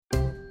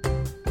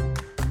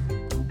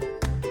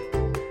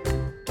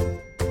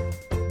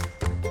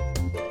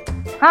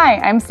Hi,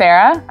 I'm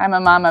Sarah. I'm a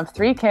mom of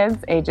 3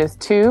 kids, ages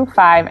 2,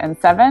 5, and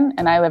 7,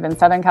 and I live in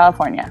Southern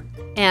California.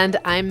 And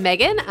I'm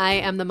Megan. I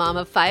am the mom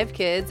of 5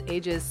 kids,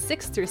 ages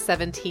 6 through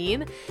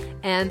 17,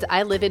 and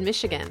I live in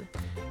Michigan.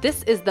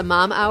 This is the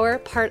Mom Hour,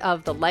 part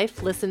of the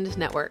Life Listened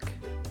Network.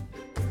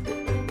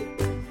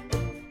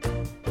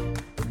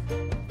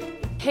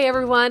 Hey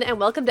everyone, and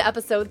welcome to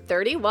episode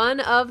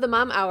 31 of the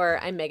Mom Hour.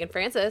 I'm Megan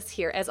Francis,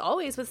 here as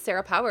always with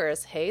Sarah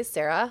Powers. Hey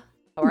Sarah,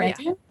 how are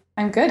you?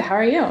 I'm good. How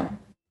are you?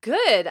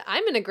 Good.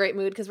 I'm in a great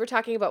mood because we're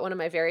talking about one of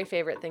my very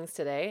favorite things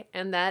today,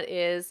 and that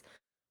is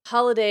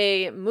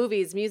holiday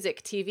movies,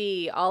 music,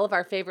 TV, all of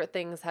our favorite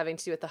things having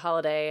to do with the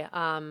holiday.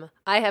 I'm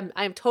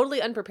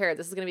totally unprepared.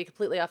 This is going to be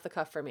completely off the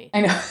cuff for me.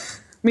 I know.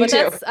 Me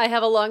too. I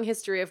have a long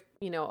history of,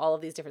 all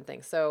of these different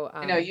things. So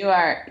I know you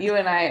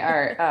and I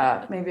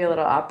are maybe a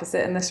little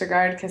opposite in this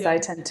regard because I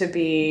tend to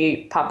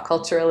be pop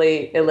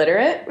culturally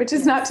illiterate, which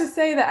is not to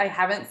say that I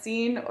haven't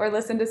seen or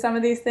listened to some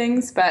of these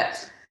things,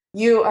 but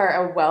you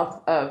are a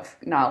wealth of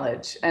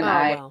knowledge and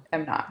I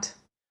am not.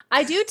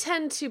 I do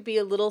tend to be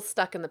a little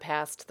stuck in the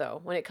past, though,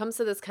 when it comes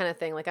to this kind of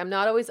thing. Like, I'm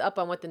not always up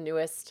on what the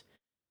newest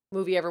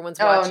movie everyone's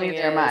watching is.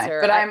 Neither am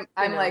I. But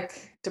I'm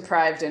like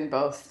deprived in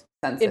both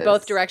senses. In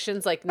both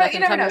directions, like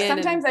nothing coming in.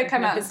 Sometimes I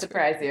come out and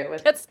surprise you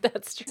with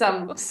that's true.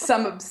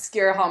 Some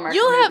obscure Hallmark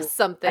You'll movie. have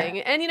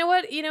something. And you know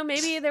what?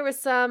 Maybe there was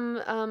some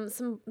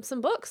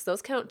books.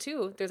 Those count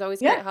too. There's always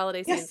great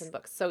holiday scenes in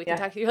books. So we can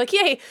talk. You're like,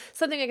 yay,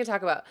 something I can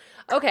talk about.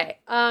 Okay.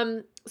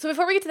 So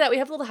before we get to that, we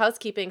have a little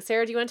housekeeping.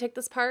 Sarah, do you want to take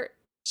this part?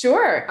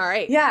 Sure. All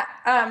right. Yeah.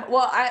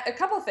 A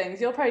couple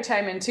things. You'll probably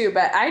chime in too,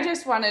 but I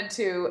just wanted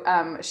to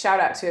shout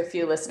out to a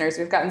few listeners.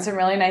 We've gotten some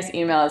really nice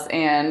emails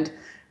and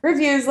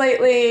reviews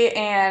lately,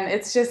 and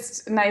it's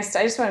just nice.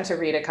 I just wanted to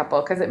read a couple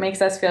because it makes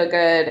us feel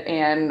good,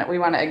 and we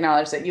want to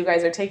acknowledge that you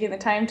guys are taking the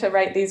time to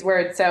write these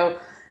words. So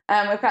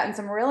we've gotten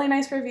some really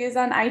nice reviews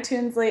on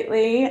iTunes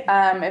lately.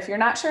 If you're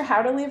not sure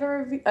how to leave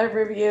a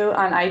review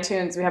on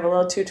iTunes, we have a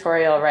little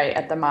tutorial right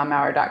at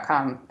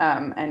themomhour.com,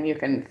 and you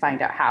can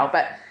find out how.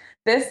 But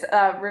this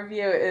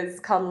review is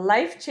called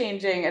Life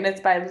Changing, and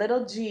it's by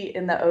Little G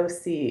in the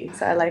OC.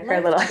 So I like her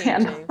little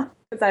handle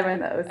because I'm in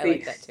the OC. I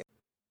like that too.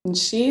 And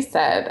she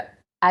said,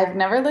 I've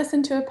never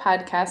listened to a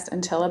podcast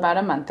until about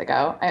a month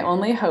ago. I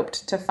only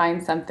hoped to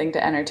find something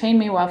to entertain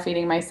me while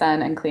feeding my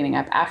son and cleaning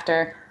up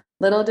after.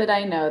 Little did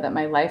I know that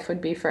my life would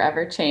be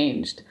forever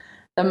changed.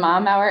 The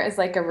Mom Hour is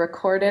like a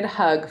recorded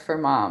hug for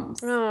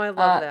moms. Oh, I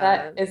love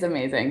that. That is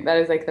amazing. That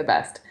is like the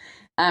best.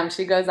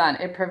 She goes on,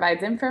 it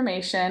provides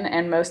information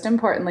and most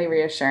importantly,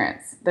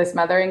 reassurance. This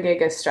mothering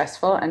gig is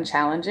stressful and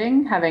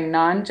challenging. Having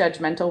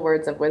non-judgmental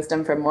words of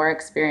wisdom from more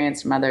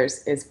experienced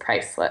mothers is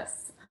priceless.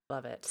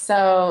 Love it.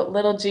 So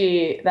Little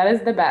G, that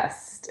is the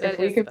best. That if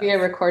we could be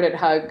a recorded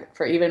hug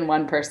for even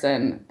one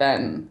person,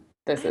 then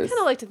this is. I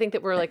kind of like to think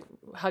that we're like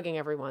hugging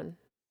everyone.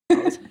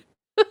 People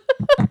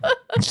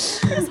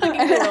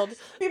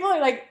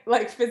are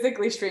like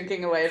physically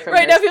shrinking away from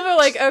right now. People are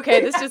like, okay,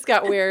 this just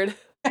got weird.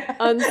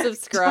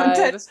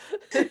 Unsubscribe.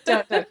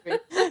 Don't touch me.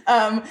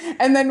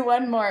 And then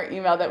one more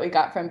email that we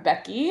got from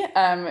Becky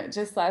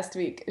just last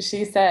week.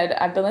 She said,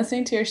 I've been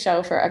listening to your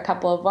show for a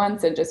couple of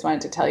months and just wanted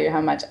to tell you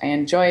how much I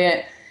enjoy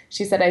it.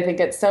 She said, I think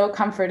it's so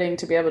comforting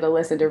to be able to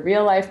listen to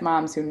real life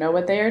moms who know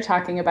what they are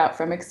talking about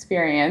from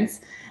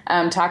experience,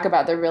 talk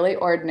about the really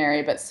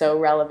ordinary but so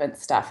relevant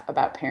stuff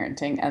about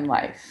parenting and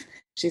life.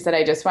 She said,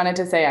 I just wanted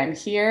to say I'm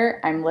here,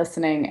 I'm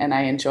listening, and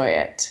I enjoy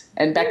it.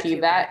 And Becky,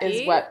 that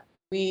is what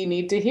we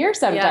need to hear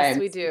sometimes. Yes,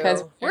 we do.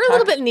 Because we're a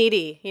little bit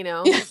needy, Yeah.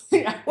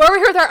 Where we're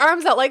here with our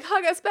arms out like,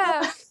 hug us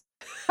back.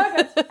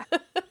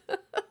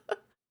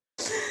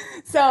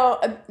 So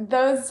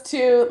those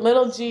two,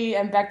 Little G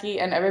and Becky,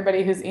 and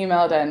everybody who's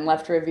emailed and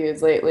left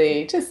reviews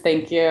lately, just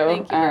thank you.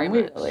 Thank you very much.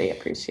 We really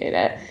appreciate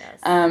it. Yes.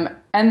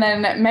 And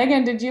then,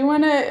 Megan, did you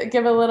want to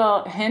give a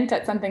little hint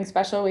at something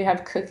special we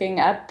have cooking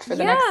up for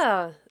the next?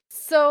 Yeah.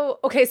 So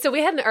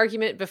we had an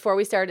argument before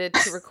we started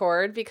to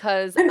record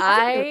because we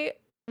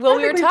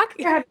were talking.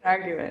 We had an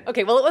argument.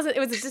 Okay, well,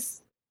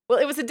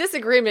 it was a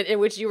disagreement in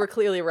which you were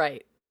clearly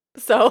right.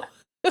 So.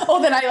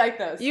 Oh, then I like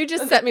those. You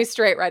just set me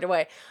straight right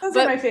away. Those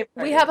are my favorite.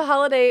 We have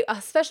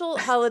a special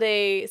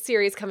holiday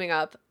series coming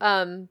up,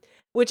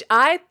 which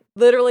I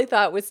literally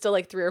thought was still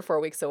like 3 or 4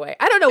 weeks away.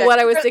 I don't know what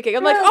I was thinking.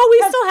 I'm like,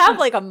 we still have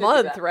like a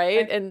month,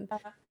 right? And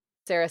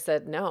Sarah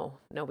said, no,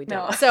 we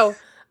don't. No. So,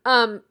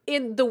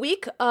 in the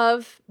week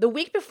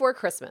before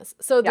Christmas,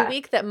 so the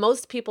week that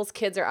most people's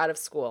kids are out of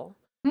school,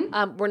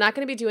 we're not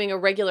going to be doing a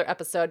regular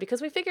episode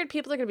because we figured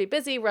people are going to be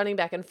busy running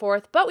back and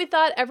forth, but we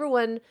thought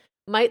everyone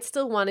might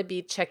still want to be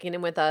checking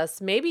in with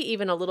us, maybe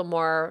even a little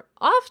more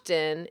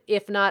often,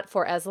 if not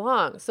for as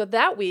long. So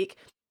that week,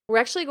 we're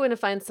actually going to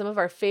find some of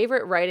our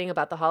favorite writing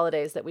about the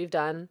holidays that we've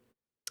done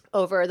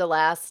over the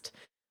last,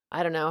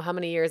 I don't know how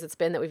many years it's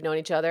been that we've known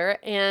each other,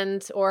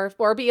 and or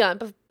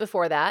beyond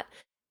before that.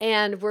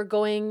 And we're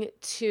going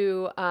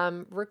to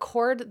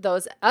record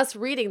us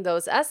reading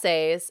those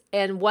essays,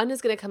 and one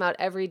is going to come out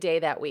every day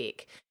that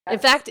week. In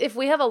fact, if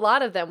we have a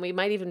lot of them, we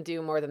might even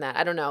do more than that.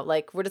 I don't know.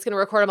 Like, we're just going to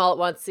record them all at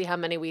once, see how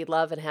many we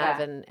love and have,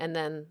 and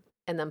then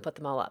and then put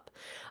them all up.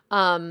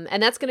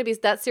 And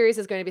that series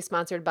is going to be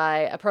sponsored by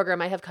a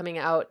program I have coming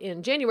out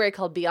in January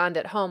called Beyond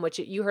at Home, which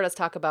you heard us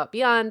talk about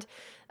Beyond.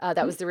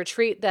 That was the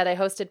retreat that I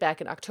hosted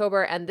back in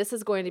October. And this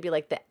is going to be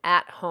like the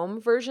at-home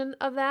version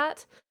of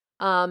that.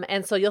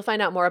 And so you'll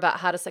find out more about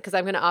how to, because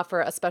I'm going to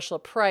offer a special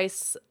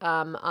price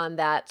on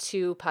that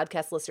to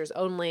podcast listeners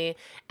only.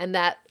 And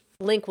that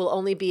link will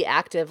only be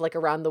active like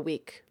around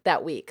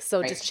that week.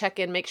 So just check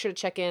in, make sure to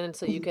check in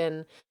so you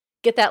can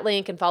get that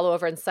link and follow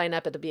over and sign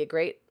up. It'll be a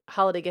great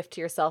holiday gift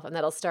to yourself, and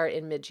that'll start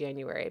in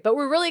mid-January. But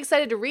we're really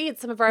excited to read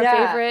some of our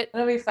favorite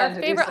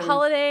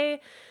holiday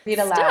read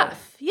aloud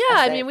stuff. Yeah,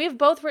 I mean, we've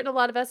both written a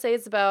lot of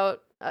essays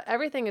about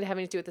everything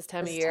having to do with this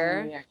time of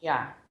year.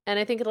 Yeah. And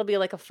I think it'll be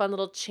like a fun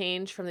little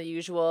change from the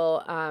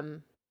usual.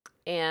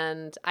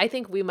 And I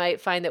think we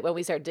might find that when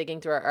we start digging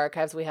through our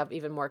archives, we have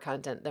even more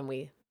content than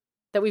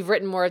that we've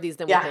written more of these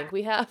than we think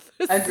we have.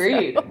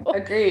 Agreed.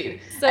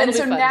 So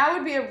fun. Now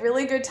would be a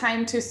really good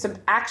time to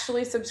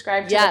actually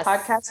subscribe to the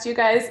podcast, you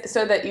guys,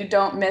 so that you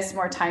don't miss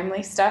more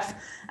timely stuff.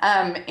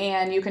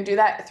 And you can do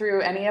that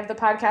through any of the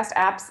podcast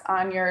apps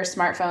on your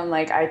smartphone,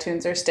 like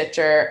iTunes or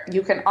Stitcher.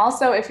 You can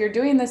also, if you're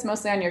doing this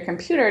mostly on your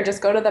computer,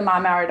 just go to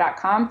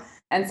themomhour.com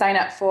and sign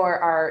up for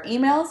our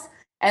emails.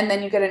 And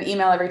then you get an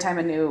email every time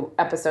a new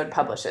episode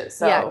publishes.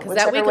 So yeah, because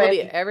that week will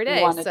be every day.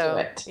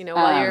 So,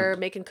 while you're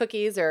making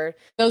cookies or...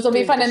 Those will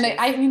be fun.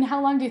 And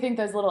how long do you think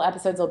those little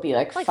episodes will be?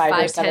 Like 5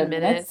 or 7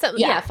 minutes? So,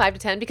 5 to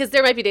 10. Because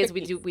there might be days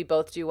we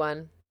both do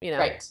one, in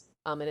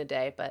a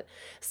day. But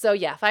so,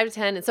 5 to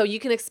 10. And so you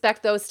can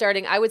expect those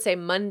starting, I would say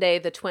Monday,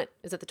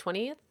 is it the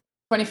 20th?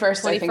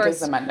 21st, I think is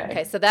the Monday.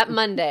 Okay, so that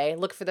Monday,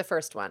 look for the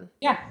first one.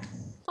 Yeah.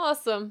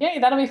 Awesome. Yay,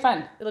 that'll be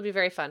fun. It'll be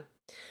very fun.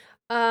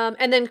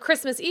 And then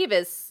Christmas Eve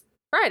is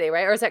Friday,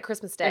 right? Or is that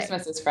Christmas Day?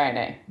 Christmas is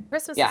Friday.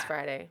 Is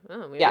Friday.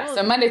 Oh,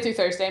 so Monday through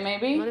Thursday,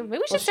 maybe. Maybe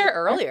we should start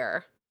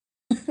earlier.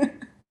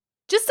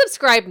 Just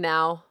subscribe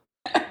now.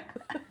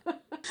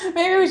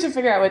 Maybe we should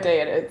figure out what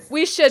day it is.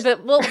 We should,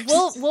 but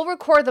we'll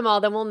record them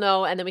all. Then we'll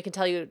know, and then we can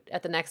tell you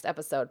at the next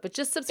episode. But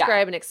just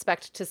subscribe and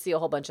expect to see a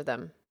whole bunch of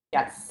them.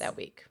 Yes, that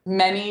week.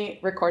 Many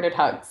recorded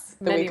hugs.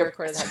 Many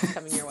recorded hugs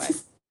coming your way.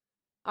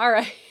 All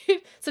right.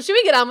 So should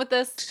we get on with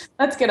this?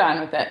 Let's get on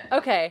with it.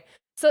 Okay.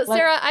 So,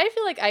 Sarah, I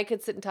feel like I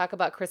could sit and talk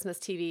about Christmas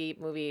TV,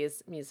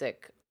 movies,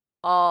 music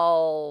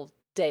all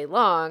day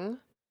long.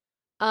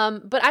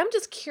 But I'm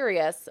just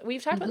curious.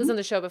 We've talked about this on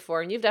the show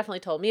before, and you've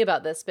definitely told me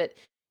about this. But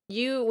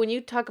when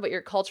you talk about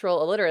your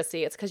cultural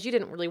illiteracy, it's because you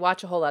didn't really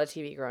watch a whole lot of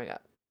TV growing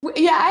up.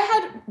 Yeah, I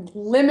had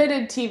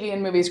limited TV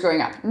and movies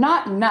growing up.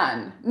 Not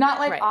none. Not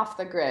like off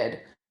the grid.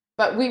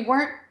 But we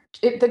weren't.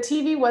 The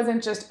TV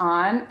wasn't just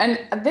on, and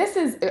this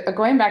is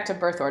going back to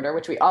birth order,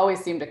 which we always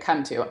seem to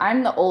come to.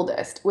 I'm the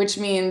oldest, which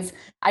means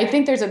I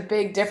think there's a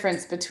big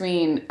difference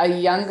between a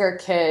younger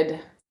kid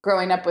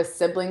growing up with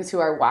siblings who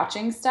are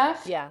watching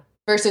stuff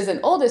versus an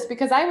oldest,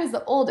 because I was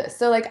the oldest.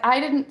 So like I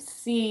didn't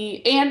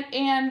see,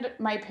 and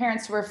my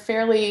parents were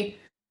fairly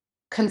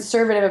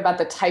conservative about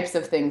the types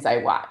of things I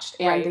watched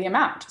and the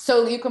amount.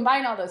 So you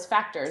combine all those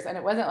factors, and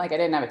it wasn't like I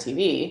didn't have a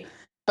TV.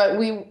 But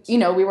we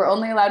were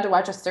only allowed to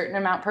watch a certain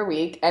amount per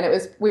week, and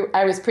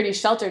I was pretty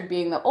sheltered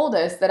being the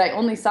oldest that I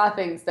only saw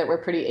things that were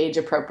pretty age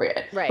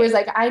appropriate. Right. Whereas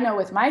like I know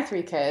with my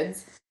 3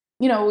 kids,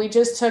 we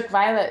just took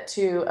Violet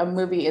to a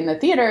movie in the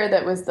theater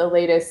that was the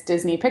latest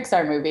Disney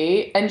Pixar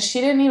movie, and she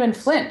didn't even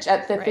flinch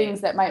at the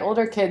things that my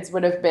older kids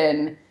would have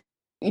been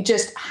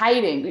just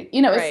hiding.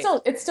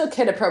 It's still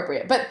kid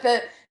appropriate,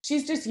 but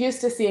she's just used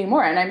to seeing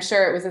more, and I'm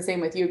sure it was the same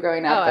with you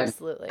growing up. Oh,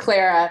 absolutely. And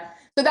Clara.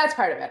 So that's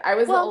part of it. I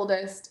was the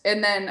oldest.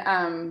 And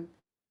then,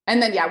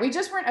 we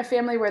just weren't a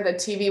family where the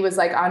TV was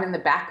like on in the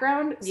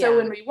background. So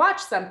when we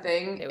watched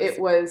something,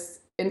 it was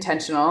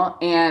intentional,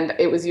 and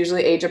it was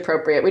usually age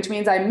appropriate, which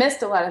means I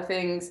missed a lot of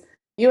things.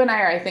 You and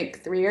I are, I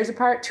think, 3 years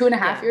apart,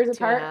 2.5 years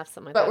apart,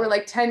 but we're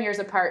like 10 years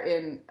apart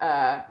in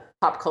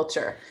pop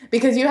culture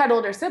because you had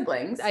older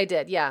siblings. I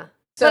did. Yeah.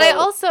 So,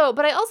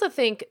 but I also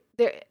think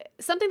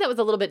something that was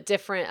a little bit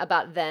different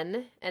about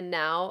then and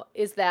now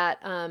is that,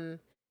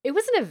 it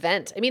was an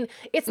event. I mean,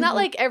 it's not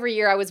like every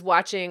year I was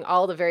watching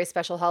all the very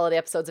special holiday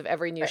episodes of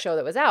every new show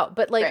that was out,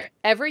 but like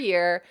every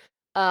year,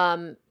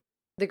 what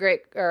the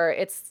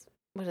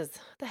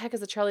heck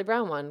is the Charlie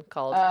Brown one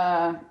called?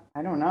 I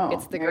don't know.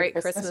 It's the Great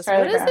Christmas.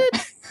 What is it?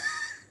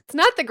 It's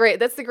not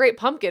that's the Great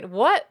Pumpkin.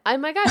 What? Oh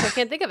my gosh, I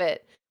can't think of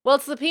it. Well,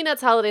 it's the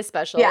Peanuts holiday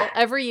special. Yeah.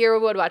 Every year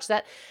we would watch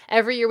that.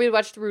 Every year we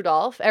watched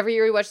Rudolph. Every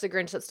year we watched The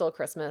Grinch That Stole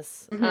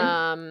Christmas.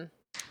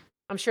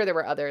 I'm sure there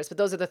were others, but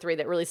those are the 3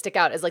 that really stick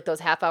out as like those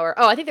half-hour.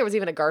 Oh, I think there was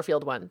even a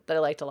Garfield one that I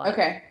liked a lot.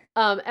 Okay.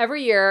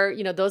 Every year,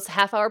 those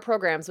half-hour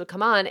programs would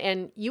come on,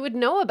 and you would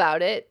know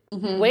about it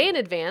way in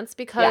advance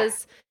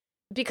because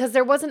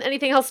there wasn't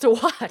anything else to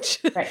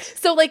watch. Right.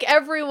 So like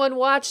everyone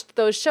watched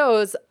those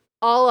shows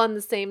all on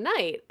the same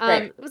night.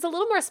 It was a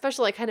little more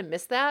special. I kind of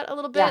missed that a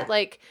little bit. Yeah.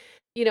 Like,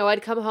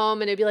 I'd come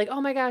home and it'd be like, oh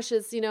my gosh,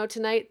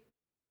 tonight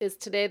is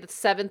today the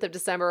 7th of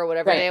December or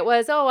whatever day it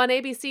was. Oh, on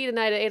ABC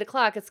tonight at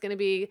 8:00, it's going to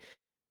be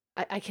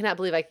I cannot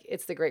believe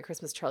It's the Great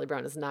Christmas Charlie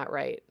Brown is not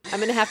right. I'm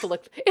going to have to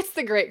look. It's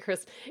the Great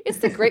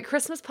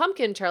Christmas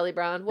Pumpkin Charlie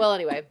Brown. Well,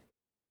 anyway,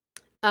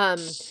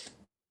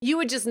 you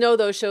would just know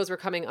those shows were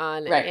coming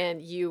on, right.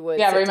 and you would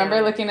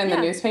remember looking in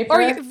the newspaper,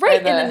 or in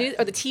the news,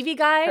 or the TV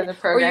guide,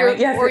 or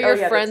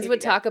your friends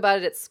would talk about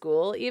it at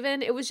school.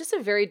 Even it was just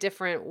a very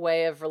different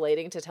way of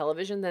relating to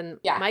television than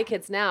my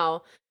kids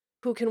now,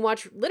 who can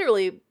watch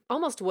literally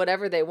almost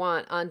whatever they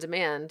want on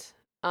demand.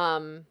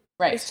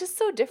 Right. It's just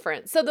so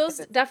different. So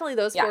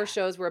those four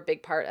shows were a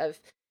big part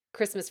of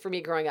Christmas for me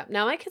growing up.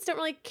 Now my kids don't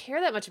really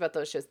care that much about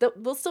those shows.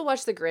 They'll still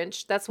watch The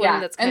Grinch. That's one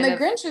that's kind of. And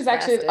The Grinch is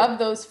actually of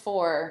those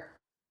four,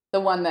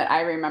 the one that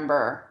I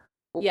remember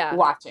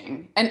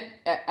watching. And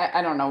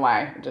I don't know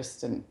why. I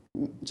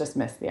just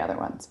missed the other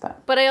ones,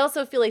 but I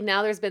also feel like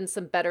now there's been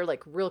some better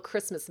like real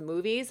Christmas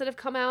movies that have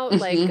come out,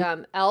 like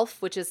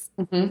Elf, which is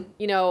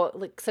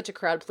like such a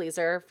crowd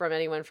pleaser from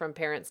anyone from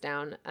parents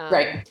down.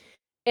 Right.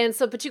 And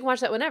so, but you can watch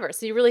that whenever.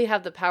 So you really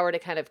have the power to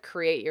kind of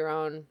create your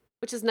own,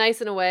 which is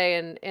nice in a way,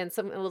 and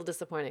a little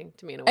disappointing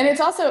to me in a way. And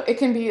it's also, it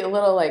can be a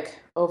little like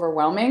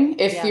overwhelming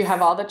if you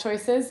have all the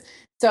choices.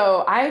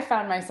 So I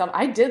found myself,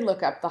 I did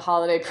look up the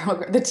holiday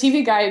program, the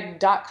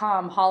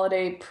tvguide.com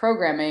holiday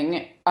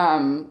programming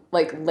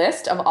like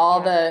list of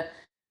all the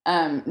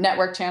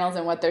network channels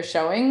and what they're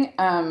showing,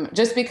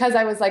 just because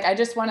I was like, I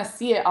just want to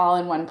see it all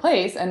in one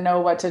place and know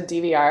what to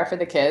DVR for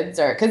the kids,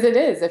 or because it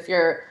is,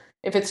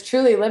 if it's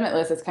truly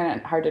limitless, it's kind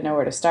of hard to know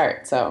where to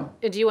start. So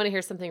do you want to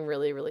hear something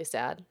really, really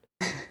sad?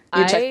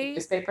 You check the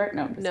newspaper?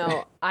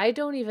 No, I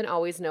don't even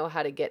always know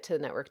how to get to the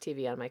network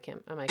TV on my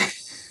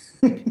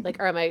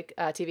or on my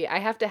TV. I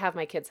have to have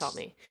my kids help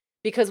me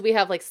because we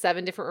have like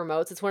 7 different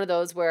remotes. It's one of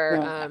those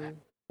where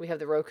we have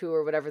the Roku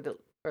or whatever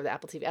or the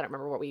Apple TV. I don't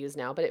remember what we use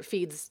now, but it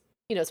feeds,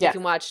 so we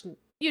can watch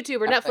YouTube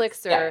or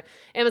Netflix or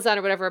Amazon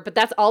or whatever. But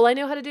that's all I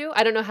know how to do.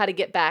 I don't know how to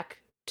get back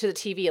to the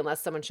TV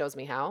unless someone shows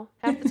me how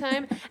half the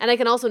time. And I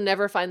can also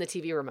never find the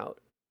TV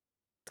remote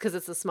because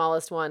it's the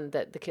smallest one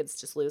that the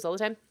kids just lose all the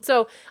time.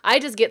 So I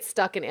just get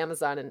stuck in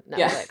Amazon and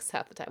Netflix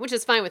half the time, which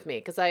is fine with me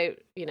because I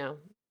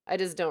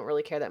just don't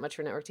really care that much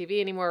for network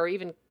TV anymore, or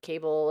even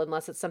cable,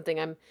 unless it's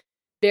something I'm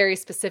very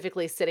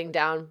specifically sitting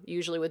down,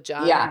 usually with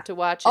John, to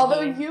watch.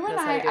 Although you and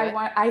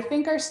I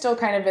think are still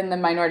kind of in the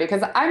minority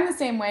because I'm the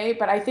same way,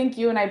 but I think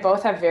you and I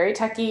both have very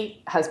techie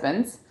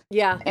husbands.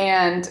 Yeah.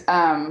 And,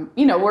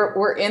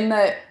 we're in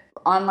the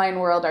online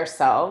world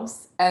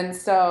ourselves. And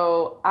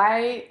so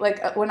I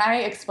when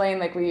I explain,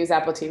 like we use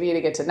Apple TV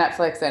to get to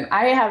Netflix, and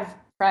I have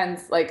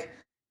friends like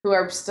who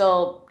are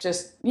still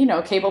just,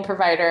 cable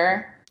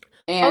provider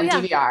and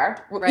DVR,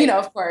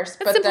 of course,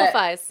 it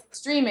simplifies.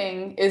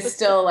 Streaming is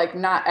still like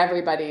not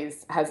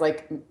everybody's has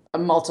like a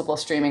multiple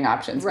streaming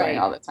options going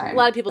all the time. A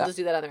lot of people just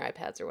do that on their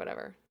iPads or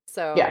whatever.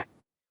 So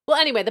well,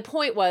 anyway, the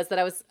point was that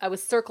I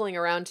was circling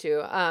around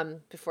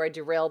to before I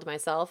derailed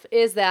myself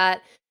is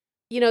that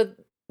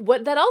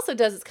what that also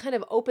does is kind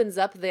of opens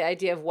up the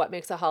idea of what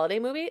makes a holiday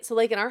movie. So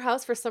like in our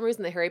house, for some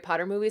reason, the Harry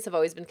Potter movies have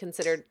always been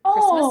considered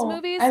Christmas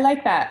movies. I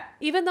like that.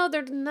 Even though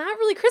they're not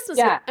really Christmas.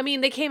 Yeah. I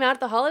mean, they came out at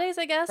the holidays,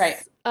 I guess.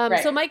 Right.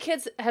 So my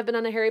kids have been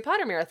on a Harry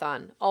Potter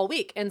marathon all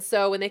week. And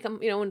so when they come,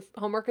 when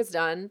homework is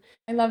done,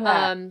 I love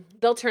that.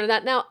 They'll turn to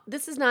that. Now,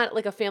 this is not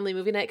like a family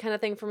movie night kind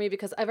of thing for me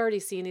because I've already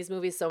seen these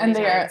movies so many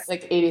times. And they are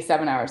like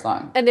 87 hours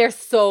long. And they're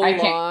so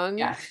long.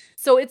 Yeah.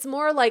 So it's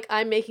more like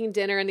I'm making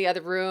dinner in the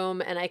other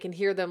room and I can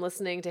hear them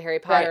listening to Harry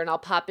Potter and I'll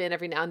pop in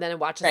every now and then and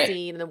watch a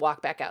scene and then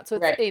walk back out. So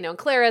it's, and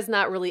Clara's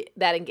not really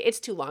that engaged. It's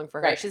too long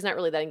for her. She's not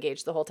really that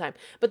engaged the whole time.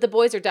 But the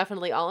boys are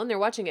definitely all in there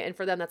watching it. And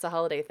for them, that's a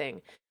holiday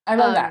thing. I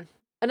love that.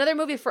 Another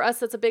movie for us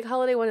that's a big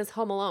holiday one is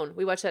Home Alone.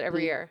 We watch that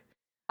every year.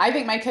 I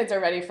think my kids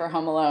are ready for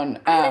Home Alone.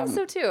 I think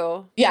so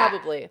too. Yeah.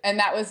 Probably. And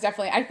that was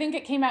definitely, I think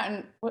it came out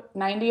in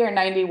 90 or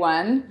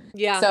 91.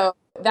 Yeah. So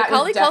that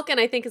Macaulay Culkin,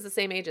 I think, is the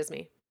same age as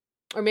me.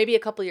 Or maybe a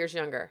couple years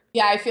younger.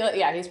 Yeah, I feel it.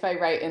 Yeah, he's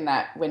probably right in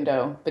that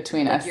window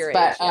between us. Your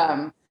but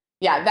age,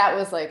 that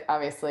was like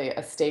obviously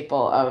a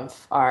staple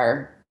of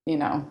our,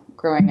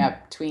 growing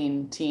up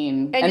tween,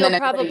 teen. And then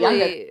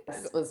probably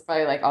was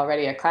probably like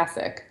already a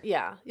classic.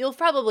 Yeah. You'll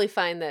probably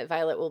find that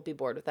Violet will be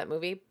bored with that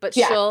movie. But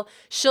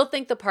she'll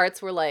think the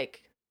parts where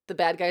like the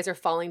bad guys are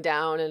falling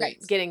down and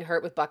getting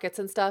hurt with buckets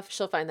and stuff.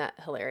 She'll find that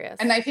hilarious.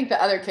 And I think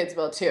the other kids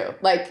will too.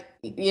 Like,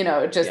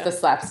 just the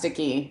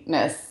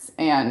slapstickiness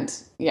and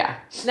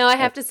Now I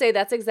have to say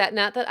that's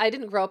not that I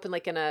didn't grow up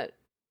in a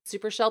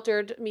super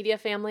sheltered media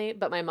family,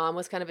 but my mom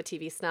was kind of a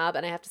TV snob.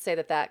 And I have to say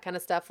that kind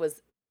of stuff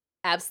was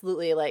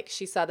absolutely like,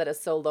 she saw that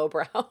as so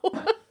lowbrow.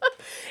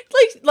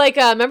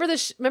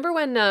 Remember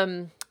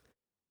when,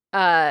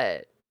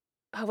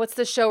 what's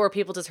the show where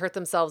people just hurt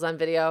themselves on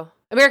video?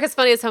 America's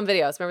Funniest Home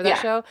Videos. Remember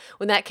that show?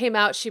 When that came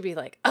out, she'd be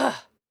like, ugh,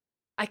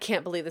 I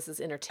can't believe this is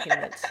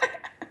entertainment.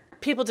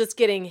 People just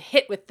getting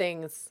hit with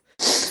things.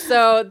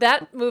 So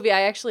that movie,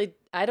 I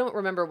don't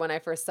remember when I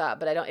first saw it,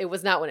 but it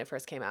was not when it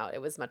first came out.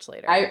 It was much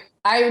later.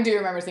 I do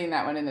remember seeing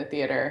that one in the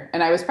theater,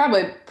 and I was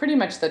probably pretty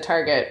much the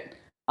target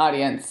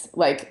audience,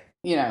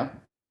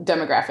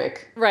 demographic.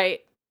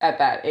 Right. at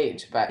that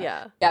age. But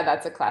Yeah.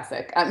 that's a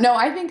classic. No,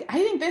 I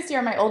think this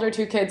year my older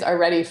two kids are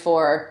ready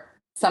for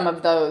some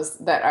of those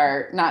that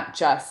are not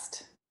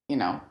just,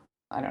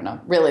 I don't know,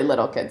 really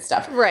little kid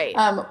stuff. Right.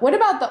 What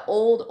about the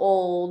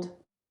old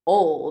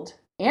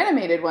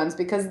animated ones?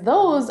 Because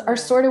those are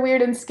sort of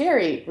weird and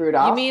scary,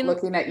 Rudolph,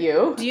 looking at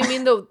you. Do you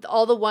mean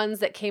all the ones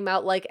that came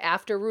out like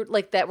after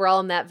like that were all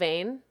in that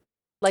vein?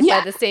 Like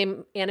by the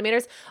same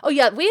animators? Oh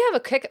yeah, we have a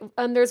kick.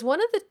 There's one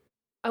of the,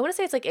 I want to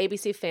say it's like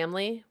ABC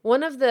Family.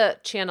 One of the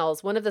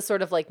channels, one of the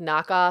sort of like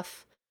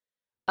knockoff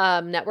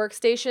network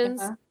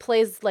stations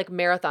plays like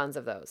marathons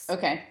of those.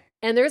 Okay.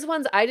 And there's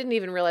ones I didn't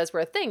even realize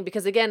were a thing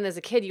because again, as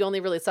a kid, you only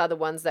really saw the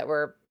ones that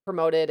were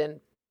promoted and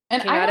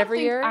came out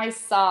every year. I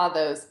saw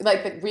those,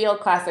 like the real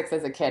classics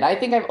as a kid. I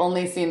think I've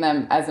only seen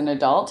them as an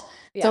adult.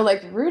 Yeah. So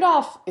like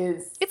Rudolph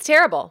it's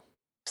terrible.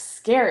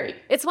 Scary.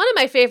 It's one of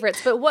my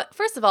favorites, but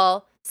first of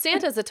all,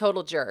 Santa's a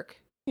total jerk.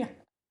 Yeah.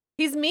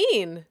 He's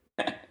mean.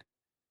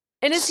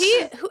 And is he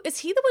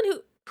the one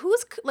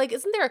who's like,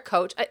 isn't there a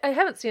coach? I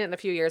haven't seen it in a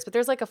few years, but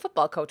there's like a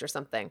football coach or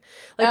something.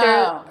 Like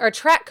or a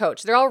track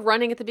coach. They're all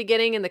running at the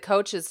beginning and the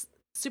coach is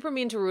super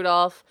mean to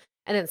Rudolph.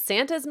 And then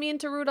Santa's mean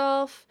to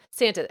Rudolph.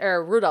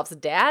 Rudolph's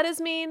dad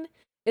is mean.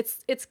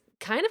 It's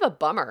kind of a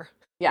bummer.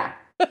 Yeah.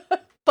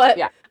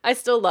 But I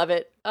still love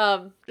it.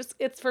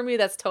 It's for me,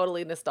 that's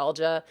totally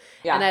nostalgia.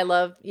 Yeah. And I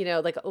love,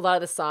 like a lot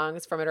of the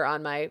songs from it are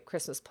on my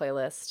Christmas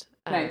playlist.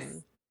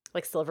 Nice.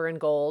 Like Silver and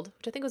Gold,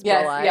 which I think was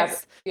Bill Ives.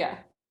 Yes. Yeah.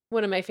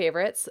 One of my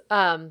favorites.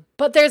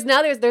 But there's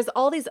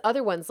all these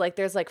other ones. Like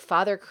there's like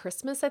Father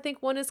Christmas, I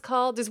think one is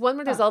called. There's one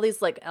where there's all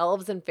these like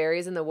elves and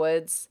fairies in the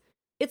woods.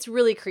 It's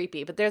really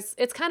creepy, but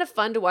it's kind of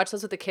fun to watch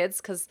those with the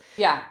kids because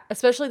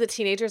especially the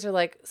teenagers are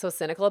like so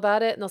cynical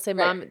about it. And they'll say,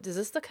 Mom, is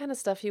this the kind of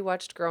stuff you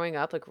watched growing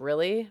up? Like,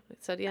 really? I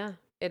said, yeah,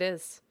 it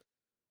is.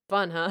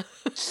 Fun, huh?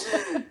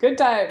 Good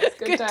times.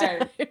 Good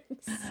times.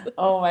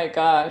 Oh my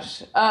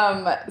gosh.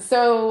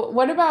 So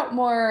what about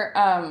more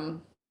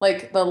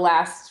like the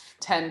last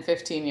 10,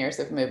 15 years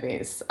of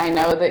movies? I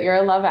know that you're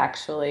a Love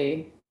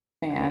Actually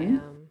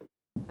fan.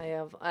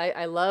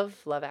 I love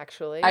Love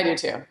Actually. I do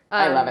too.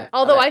 I love it.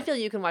 Although I feel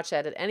you can watch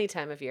that at any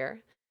time of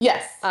year.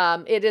 Yes.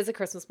 It is a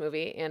Christmas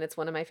movie, and it's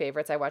one of my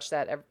favorites. I watch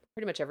that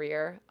pretty much every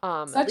year.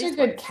 Such a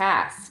good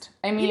cast.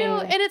 I mean,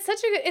 and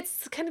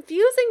it's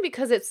confusing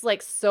because it's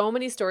like so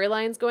many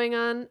storylines going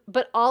on,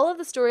 but all of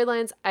the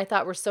storylines I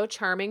thought were so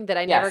charming that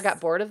I never got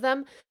bored of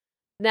them.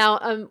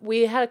 Now,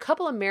 we had a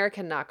couple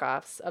American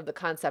knockoffs of the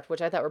concept,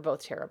 which I thought were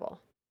both terrible.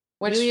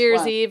 New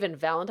Year's Eve and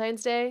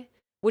Valentine's Day.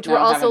 Which were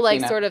also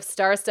like sort of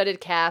star-studded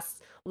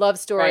casts, love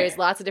stories,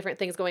 lots of different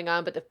things going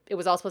on, but it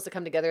was all supposed to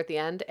come together at the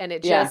end, and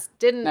it just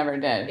never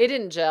did. It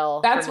didn't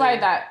gel. That's why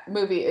that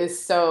movie is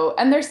so,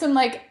 and there's some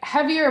like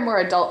heavier, more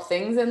adult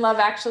things in Love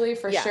Actually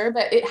for sure,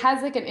 but it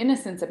has like an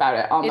innocence about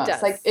it almost. It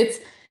does. Like it's,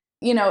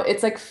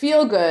 it's like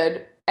feel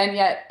good, and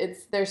yet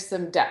there's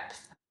some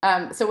depth.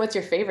 So what's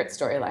your favorite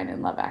storyline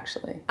in Love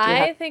Actually?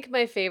 I think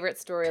my favorite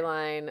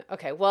storyline,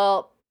 okay,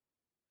 well,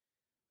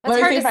 let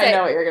me see if I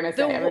know what you're going to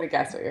say. I'm going to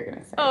guess what you're going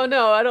to say. Oh,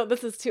 no, I don't.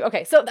 This is too...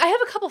 Okay, so I have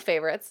a couple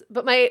favorites,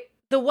 but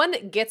the one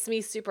that gets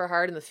me super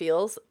hard in the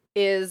feels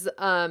is,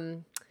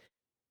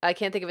 I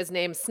can't think of his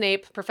name,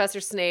 Professor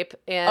Snape.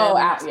 And,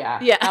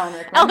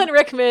 Alan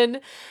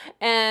Rickman.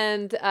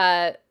 And,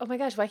 oh my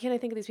gosh, why can't I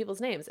think of these people's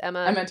names?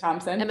 Emma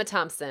Thompson.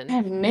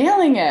 I'm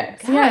nailing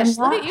it. Gosh,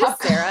 look at you,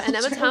 Sarah. And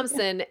Emma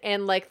Thompson.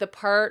 And like the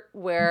part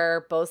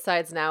where Both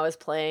Sides Now is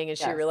playing and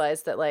she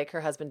realized that like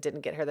her husband didn't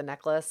get her the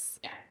necklace.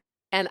 Yeah.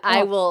 And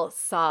I will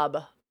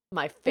sob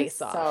my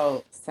face off.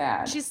 So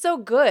sad. She's so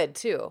good,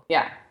 too.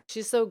 Yeah.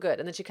 She's so good.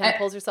 And then she kind of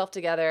pulls herself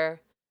together.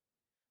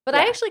 But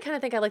I actually kind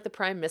of think I like the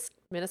Prime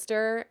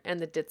Minister and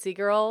the Ditzy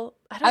girl.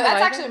 I don't know.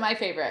 That's actually my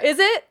favorite. Is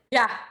it?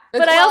 Yeah.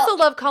 But I also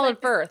love Colin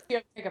Firth.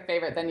 You pick a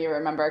favorite, then you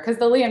remember. Because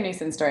the Liam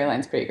Neeson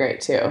storyline's pretty great,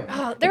 too.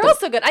 Oh, they're all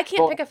so good. I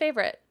can't pick a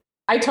favorite.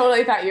 I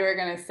totally thought you were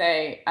going to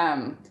say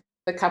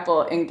the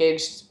couple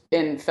engaged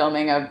in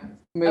filming a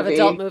movie. Of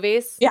adult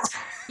movies? Yeah.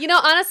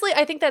 Honestly,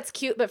 I think that's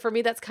cute, but for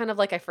me, that's kind of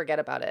like I forget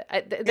about it.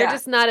 They're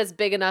just not as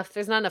big enough.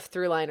 There's not enough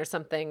through line or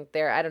something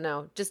there. I don't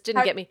know. Just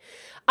didn't get me.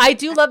 I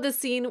do love the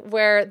scene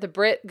where the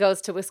Brit goes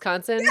to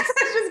Wisconsin. I was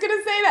just going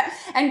to say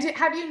that. And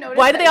have you noticed?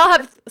 Why do they all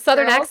have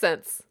Southern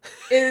accents?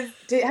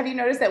 Have you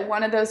noticed that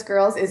one of those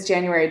girls is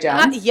January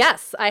Jones?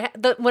 Yes.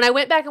 When I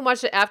went back and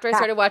watched it after I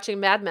started watching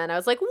Mad Men, I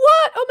was like,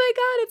 what? Oh my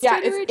God, it's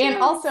January Jones.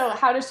 And also,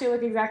 how does she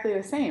look exactly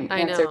the same?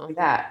 I know.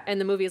 That.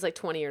 And the movie is like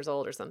 20 years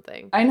old or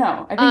something. I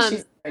know. I think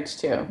she's age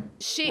too.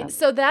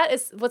 So that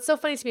is what's so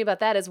funny to me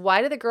about that is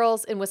why do the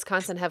girls in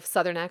Wisconsin have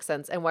Southern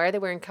accents and why are they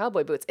wearing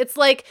cowboy boots? It's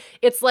like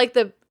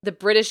the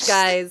British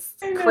guy's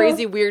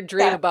crazy weird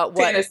dream about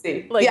what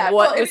fantasy.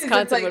 What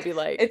Wisconsin would be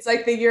like. It's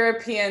like the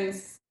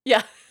Europeans'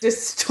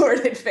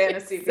 distorted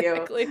fantasy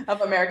view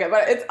of America.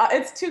 But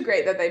it's too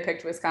great that they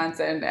picked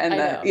Wisconsin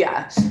and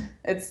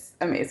it's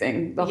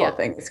amazing. The whole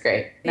thing is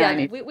great.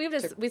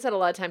 We spent a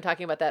lot of time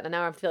talking about that and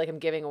now I feel like I'm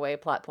giving away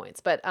plot points.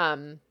 But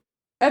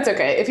that's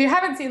okay. If you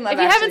haven't seen Love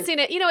Actually, haven't seen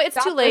it,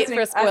 it's too late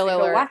for a spoiler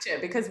alert. Watch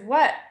it because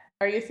what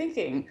are you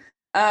thinking?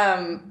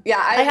 Yeah,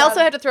 I also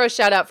had to throw a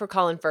shout out for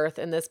Colin Firth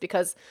in this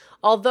because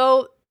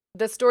although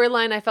the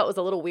storyline I felt was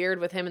a little weird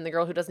with him and the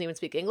girl who doesn't even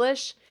speak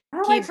English,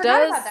 I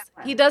forgot about that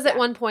one. He does at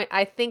one point,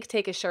 I think,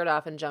 take his shirt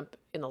off and jump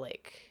in the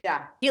lake.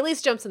 Yeah. He at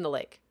least jumps in the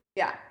lake.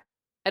 Yeah.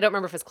 I don't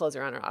remember if his clothes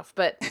are on or off,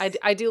 but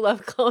I do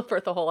love Colin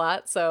Firth a whole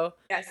lot. So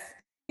yes.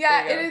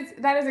 Yeah, it is.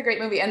 That is a great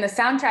movie. And the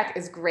soundtrack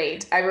is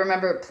great. I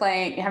remember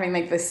having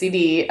like the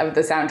CD of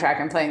the soundtrack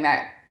and playing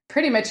that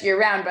pretty much year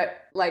round,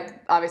 but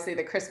like obviously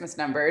the Christmas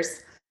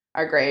numbers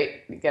are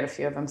great. You get a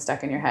few of them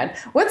stuck in your head.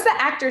 What's the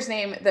actor's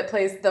name that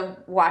plays the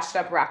washed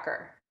up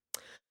rocker?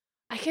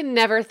 I can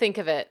never think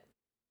of it.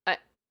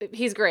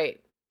 He's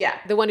great. Yeah.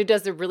 The one who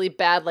does the really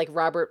bad, like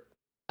Robert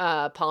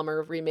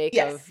Palmer remake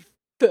of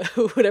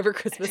whatever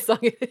Christmas song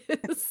it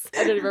is.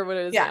 I don't even remember what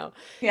it is now.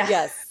 Yeah.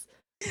 Yes.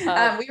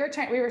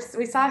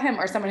 We saw him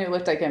or someone who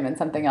looked like him in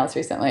something else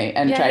recently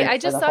and tried. I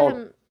just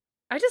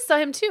saw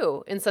him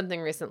too in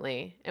something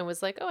recently and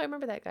was like, oh, I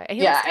remember that guy. And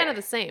he looks kind of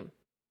the same.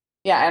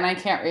 Yeah, and I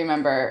can't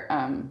remember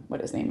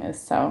what his name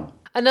is. So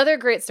another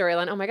great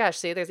storyline. Oh my gosh,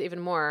 see, there's even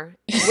more.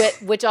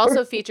 Which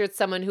also featured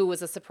someone who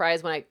was a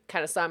surprise when I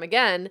kind of saw him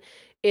again.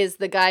 Is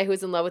the guy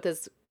who's in love with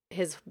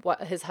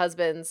his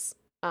husband's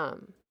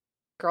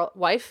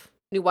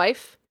new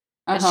wife,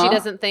 and she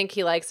doesn't think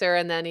he likes her,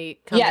 and then he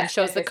comes and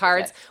shows the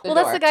cards.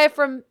 That's the guy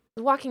from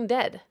Walking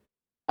Dead.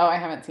 Oh, I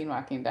haven't seen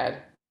Walking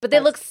Dead. But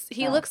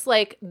he looks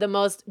like the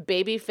most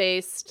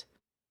baby-faced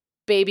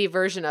baby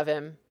version of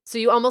him. So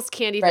you almost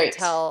can't even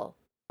tell.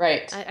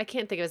 Right. I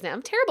can't think of his name.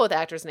 I'm terrible with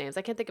actors' names.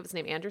 I can't think of his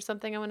name. Andrew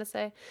something, I want to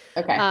say.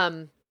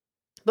 Okay.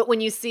 But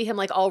when you see him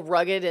like all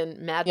rugged and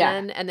Mad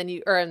Men, and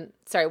then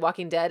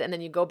Walking Dead, and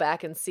then you go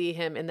back and see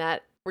him in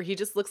that where he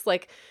just looks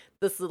like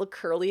this little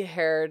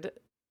curly-haired,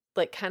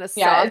 like kind of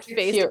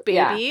soft-faced baby.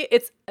 Yeah.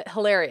 It's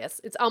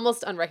hilarious. It's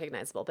almost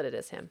unrecognizable, but it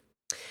is him.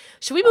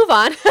 Should we move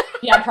on?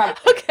 Yeah,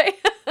 probably. Okay.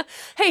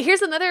 Hey,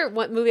 here's another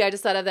movie I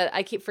just thought of that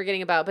I keep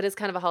forgetting about, but it's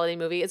kind of a holiday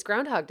movie. It's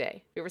Groundhog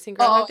Day. You ever seen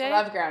Groundhog Day?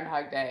 I love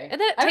Groundhog Day.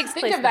 And then I don't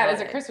think of that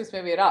as a Christmas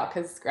movie at all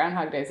because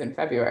Groundhog Day is in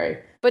February.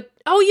 But,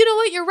 you know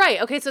what? You're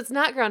right. Okay, so it's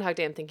not Groundhog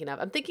Day I'm thinking of.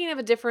 I'm thinking of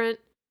a different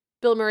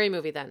Bill Murray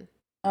movie then.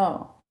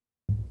 Oh.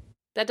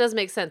 That does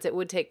make sense. It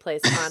would take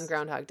place on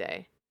Groundhog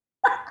Day.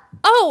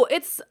 Oh,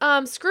 it's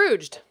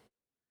Scrooged.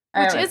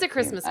 Which is a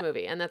Christmas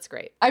movie, and that's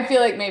great. I feel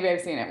like maybe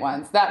I've seen it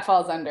once. That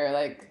falls under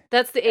like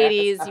that's the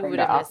 80s. You would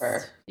have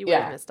missed. You would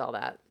have missed all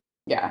that.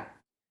 Yeah.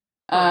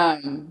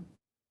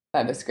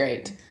 That is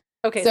great.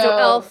 Okay, so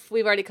Elf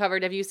we've already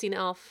covered. Have you seen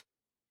Elf?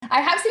 I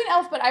have seen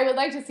Elf, but I would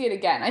like to see it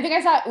again. I think I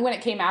saw it when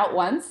it came out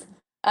once,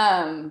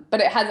 but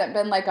it hasn't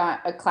been like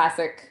a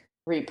classic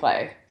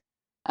replay.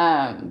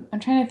 I'm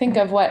trying to think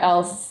of what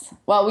else.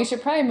 Well, we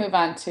should probably move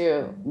on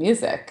to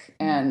music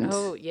and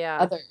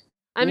other.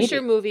 I'm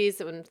sure movies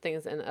and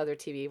things and other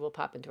TV will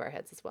pop into our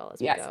heads as well as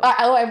we go.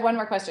 I have one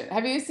more question.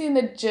 Have you seen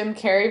the Jim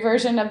Carrey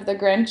version of The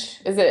Grinch?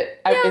 Is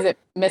it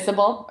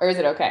missable or is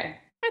it okay?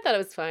 I thought it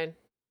was fine.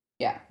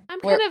 Yeah.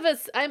 I'm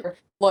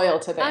loyal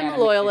to the I'm a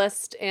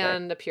loyalist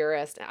and a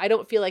purist. I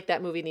don't feel like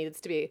that movie needs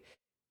to be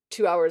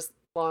 2 hours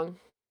long.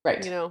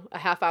 Right. A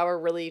half hour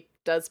really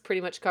does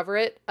pretty much cover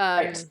it.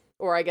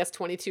 Or I guess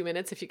 22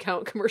 minutes if you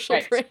count commercial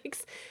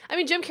breaks. I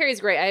mean, Jim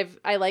Carrey's great.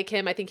 I like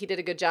him. I think he did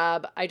a good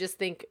job. I just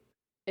think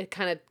it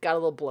kind of got a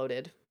little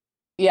bloated.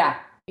 Yeah.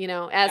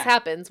 As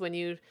happens when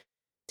you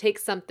take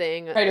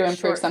something, try to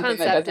improve something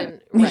that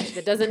doesn't,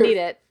 that doesn't need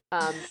it.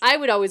 I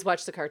would always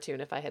watch the cartoon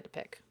if I had to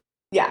pick.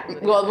 Yeah.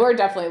 Well, we're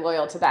definitely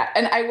loyal to that.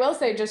 And I will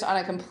say, just on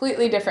a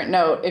completely different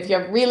note, if you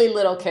have really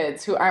little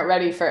kids who aren't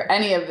ready for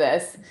any of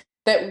this,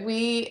 that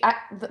we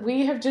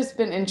have just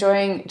been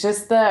enjoying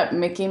just the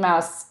Mickey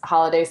Mouse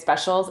holiday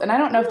specials. And I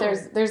don't know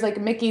if there's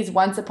like Mickey's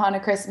Once Upon a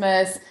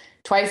Christmas,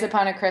 Twice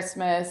Upon a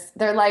Christmas.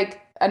 They're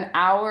like an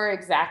hour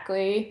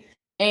exactly,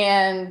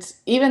 and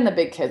even the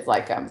big kids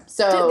like them.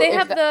 So they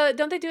have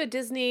don't they do a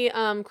Disney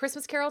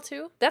Christmas Carol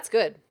too? That's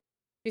good.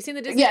 Have you seen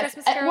the Disney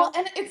Christmas Carol?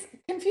 And it's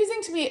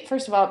confusing to me,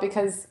 first of all,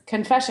 because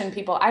confession,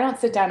 people, I don't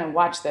sit down and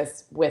watch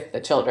this with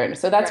the children,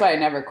 so that's why I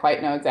never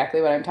quite know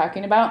exactly what I'm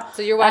talking about.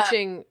 So you're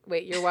watching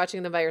you're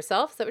watching them by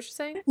yourself? Is that what you're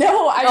saying?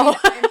 No, I'm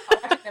not watching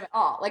them at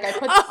all. Like I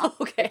put them on.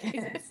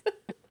 Okay.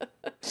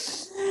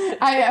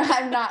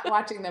 I'm not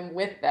watching them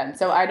with them,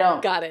 so I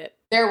don't. Got it.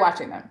 They're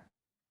watching them.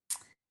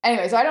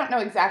 Anyway, so I don't know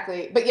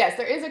exactly, but yes,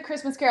 there is a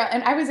Christmas Carol,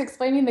 and I was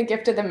explaining the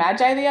Gift of the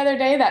Magi the other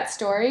day, that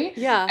story.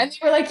 Yeah. And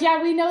they were like,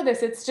 yeah, we know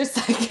this. It's just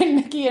like in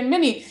Mickey and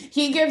Minnie.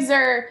 He gives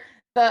her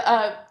the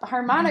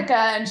harmonica,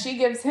 and she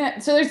gives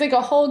him. So there's like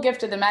a whole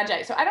Gift of the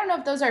Magi. So I don't know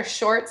if those are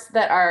shorts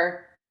that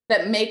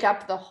make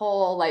up the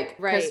whole like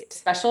Christmas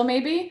special,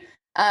 maybe.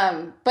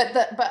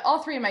 But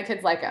all three of my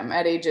kids like them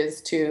at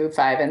ages 2,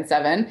 5, and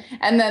 7,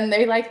 and then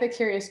they like the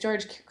Curious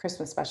George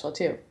Christmas special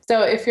too.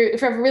 So if you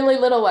have really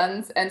little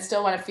ones and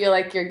still want to feel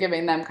like you're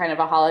giving them kind of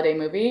a holiday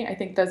movie, I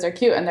think those are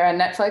cute, and they're on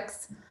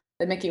Netflix.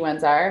 The Mickey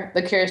ones are.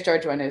 The Curious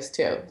George one is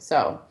too.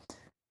 So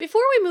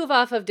before we move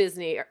off of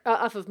Disney,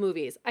 off of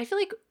movies, I feel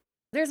like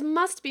there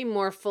must be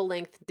more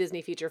full-length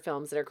Disney feature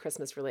films that are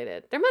Christmas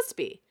related. There must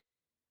be.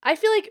 I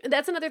feel like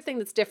that's another thing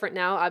that's different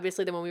now,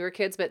 obviously, than when we were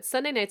kids. But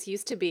Sunday nights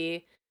used to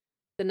be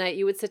the night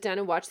you would sit down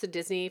and watch the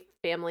Disney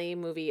Family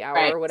Movie Hour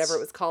Right. or whatever it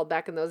was called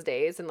back in those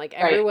days. And like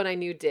Right. everyone I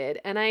knew did.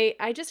 And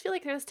I just feel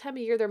like this time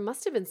of year, there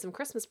must have been some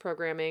Christmas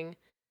programming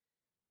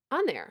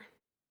on there.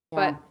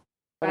 Yeah.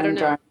 But I don't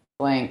know.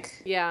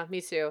 Blank. Yeah, me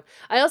too.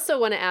 I also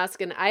want to ask,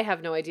 and I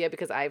have no idea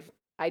because I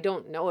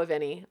don't know of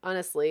any,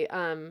 honestly.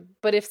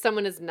 But if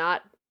someone does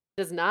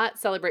not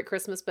celebrate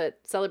Christmas but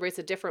celebrates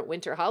a different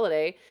winter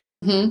holiday,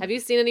 have you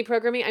seen any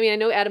programming? I mean, I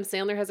know Adam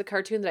Sandler has a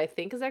cartoon that I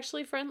think is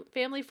actually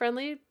family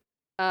friendly,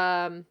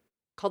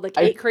 called like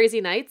Eight Crazy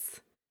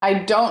Nights. I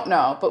don't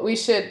know, but we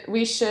should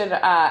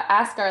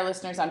ask our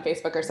listeners on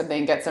Facebook or something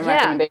and get some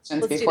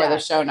recommendations before the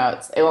show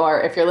notes.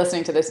 Or if you're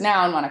listening to this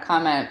now and want to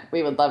comment,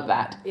 we would love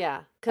that.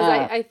 Yeah, because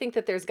I think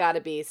that there's got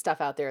to be stuff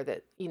out there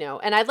that,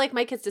 and I'd like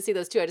my kids to see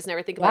those too. I just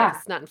never think about it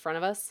 'cause it's not in front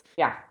of us.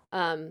 Yeah.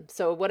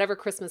 So whatever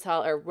Christmas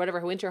or whatever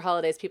winter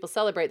holidays people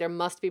celebrate, there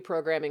must be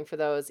programming for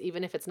those,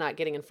 even if it's not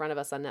getting in front of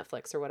us on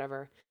Netflix or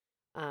whatever.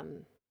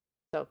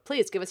 So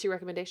please give us your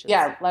recommendations.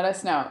 Yeah, let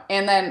us know.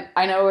 And then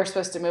I know we're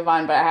supposed to move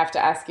on, but I have to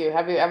ask you,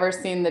 have you ever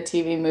seen the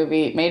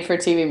made for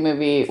TV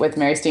movie with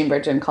Mary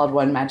Steenburgen called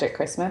One Magic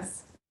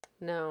Christmas?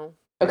 No.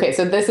 Okay,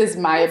 so this is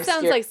my It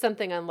sounds like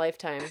something on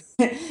Lifetime.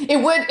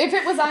 It would, if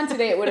it was on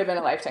today, it would have been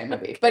a Lifetime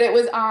movie. But it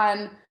was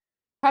on,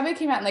 probably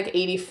came out in like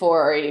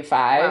 84 or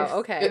 85. Wow,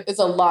 okay. It's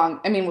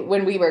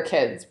when we were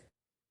kids.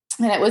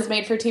 And it was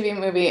made for TV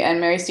movie, and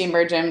Mary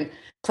Steenburgen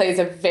plays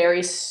a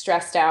very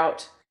stressed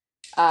out,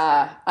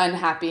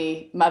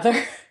 unhappy mother.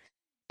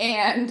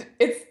 And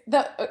it's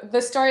the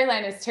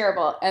storyline is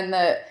terrible. And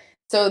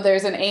so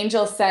there's an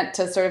angel sent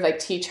to sort of like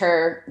teach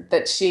her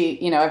that she,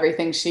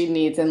 everything she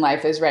needs in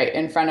life is right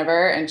in front of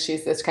her. And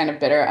she's this kind of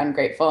bitter,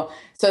 ungrateful.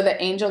 So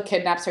the angel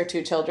kidnaps her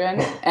 2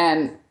 children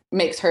and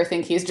makes her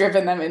think he's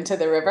driven them into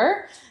the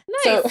river.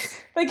 Nice. So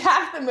like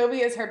half the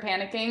movie is her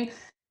panicking,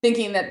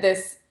 thinking that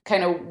this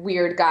kind of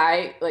weird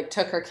guy like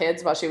took her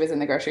kids while she was in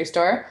the grocery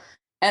store.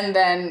 And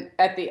then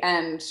at the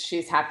end,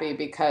 she's happy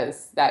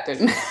because that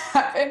didn't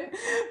happen.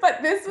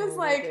 But this was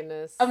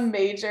a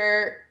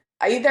major,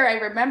 either I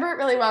remember it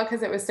really well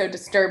because it was so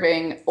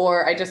disturbing,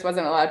 or I just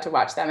wasn't allowed to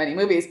watch that many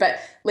movies. But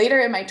later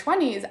in my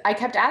 20s, I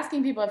kept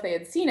asking people if they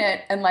had seen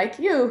it. And like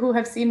you, who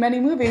have seen many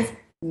movies,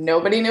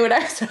 nobody knew what I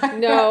was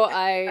talking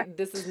about.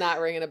 This is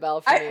not ringing a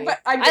bell for me. But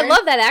I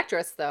love that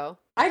actress, though.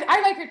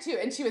 I like her too,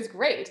 and she was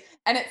great.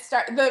 And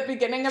the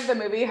beginning of the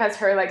movie has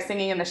her like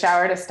singing in the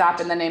shower to Stop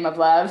in the Name of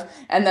Love,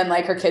 and then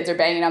like her kids are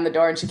banging on the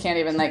door, and she can't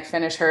even like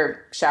finish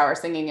her shower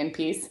singing in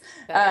peace.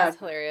 That's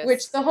hilarious.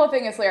 Which the whole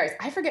thing is hilarious.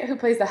 I forget who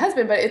plays the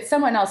husband, but it's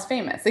someone else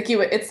famous. Like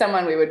it's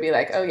someone we would be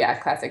like, oh yeah,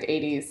 classic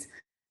 80s.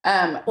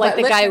 Like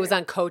the guy who was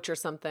on Coach or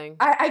something.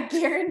 I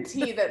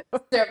guarantee that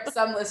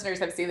some listeners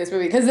have seen this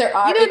movie because there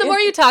are. The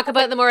more you talk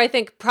about it, the more I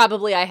think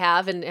probably I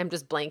have, and I'm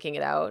just blanking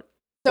it out.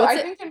 So I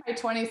think in my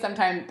 20s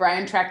sometime,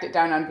 Brian tracked it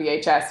down on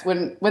VHS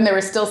when there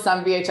were still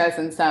some VHS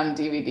and some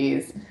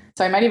DVDs.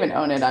 So I might even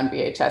own it on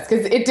VHS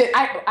because it did.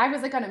 I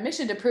was like on a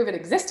mission to prove it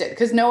existed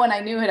because no one I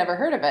knew had ever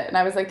heard of it. And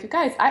I was like, you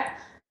guys,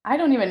 I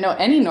don't even know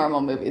any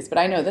normal movies, but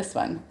I know this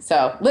one.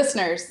 So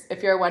listeners,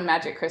 if you're a One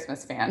Magic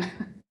Christmas fan,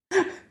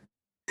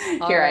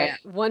 here I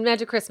am. One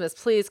Magic Christmas,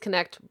 please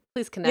connect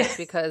yes.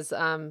 Because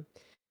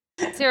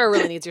Sarah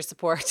really needs your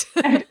support.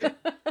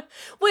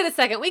 Wait a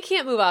second, we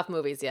can't move off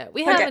movies yet.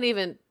 We haven't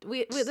even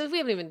we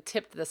haven't even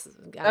tipped this.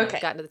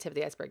 Gotten to the tip of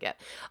the iceberg yet.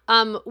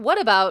 What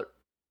about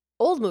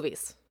old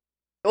movies?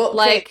 Well,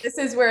 this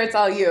is where it's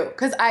all you,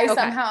 because I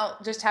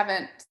somehow just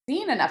haven't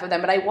seen enough of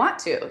them, but I want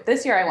to.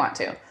 This year I want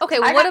to. Okay,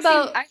 well, what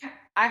about?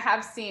 I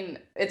have seen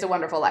It's a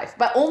Wonderful Life,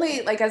 but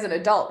only like as an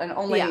adult, and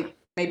only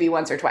maybe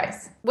once or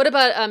twice. What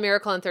about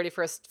Miracle on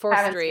 34th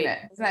Street? Seen it.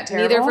 Isn't that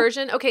terrible? Neither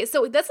version. Okay,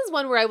 so this is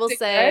one where I will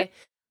say.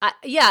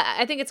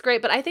 I think it's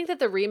great, but I think that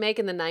the remake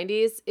in the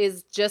 90s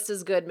is just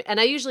as good. And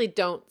I usually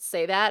don't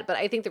say that, but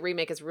I think the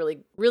remake is really,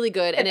 really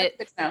good. And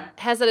it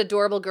has that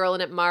adorable girl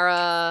in it,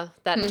 Mara,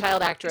 that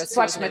child actress. Just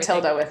watched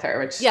Matilda with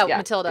her.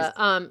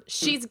 Matilda.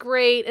 She's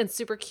great and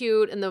super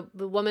cute. And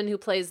the woman who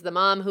plays the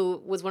mom,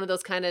 who was one of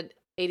those kind of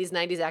 80s,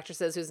 90s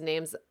actresses whose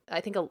names, I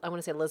want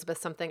to say Elizabeth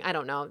something. I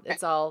don't know.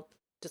 It's all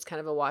just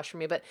kind of a wash for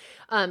me, but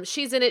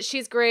she's in it.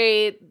 She's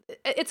great.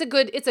 It's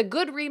a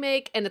good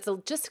remake, and it's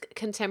just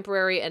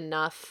contemporary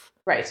enough,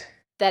 right,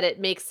 that it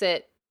makes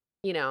it,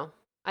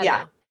 I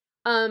don't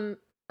know.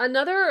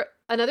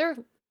 Another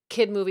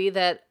kid movie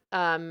that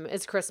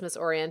is Christmas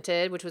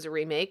oriented, which was a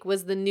remake,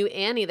 was the new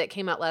Annie that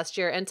came out last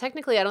year. And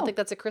technically, I don't think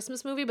that's a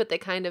Christmas movie, but they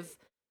kind of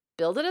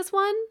billed it as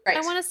one. Right.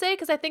 I want to say,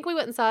 because I think we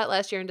went and saw it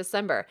last year in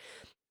December.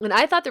 And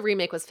I thought the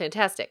remake was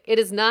fantastic. It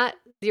is not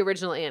the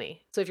original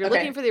Annie. So if you're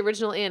looking for the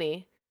original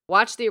Annie,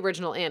 watch the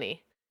original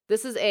Annie.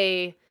 This is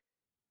a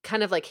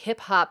kind of like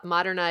hip hop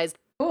modernized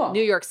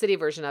New York City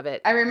version of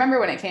it. I remember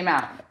when it came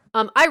out.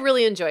 I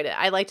really enjoyed it.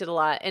 I liked it a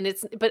lot.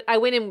 But I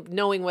went in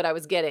knowing what I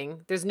was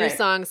getting. There's new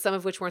songs, some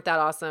of which weren't that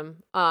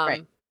awesome.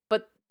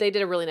 But they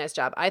did a really nice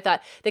job. I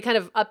thought they kind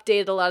of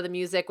updated a lot of the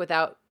music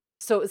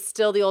so it was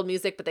still the old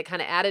music, but they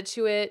kind of added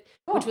to it,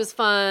 which was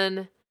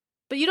fun.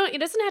 But it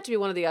doesn't have to be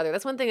one or the other.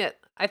 That's one thing that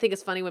I think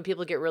is funny when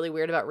people get really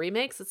weird about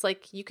remakes. It's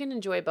like, you can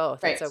enjoy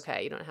both. Right. It's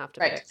okay. You don't have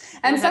to Right. pick.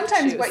 And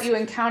sometimes what you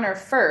encounter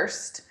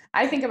first,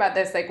 I think about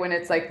this like when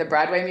it's like the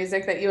Broadway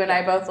music that you and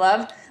I both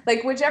love,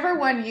 like whichever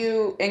one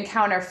you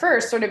encounter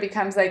first sort of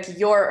becomes like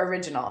your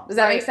original. Does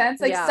that make sense?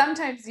 Like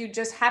sometimes you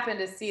just happen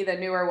to see the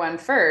newer one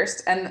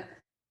first, and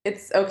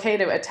it's okay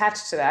to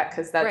attach to that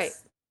because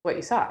that's what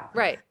you saw.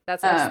 Right.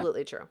 That's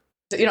absolutely true.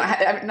 You don't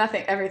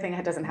everything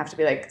doesn't have to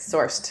be like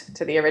sourced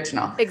to the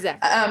original.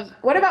 Exactly.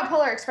 What about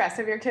Polar Express?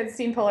 Have your kids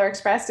seen Polar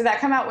Express? Did that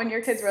come out when your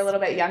kids were a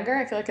little bit younger?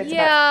 I feel like it's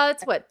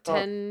it's what,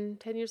 10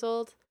 years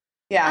old?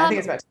 Yeah, I think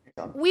it's about 10 years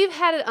old. We've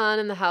had it on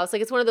in the house.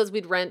 Like, it's one of those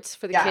we'd rent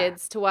for the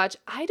kids to watch.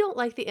 I don't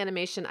like the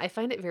animation. I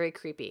find it very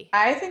creepy.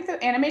 I think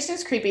the animation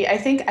is creepy. I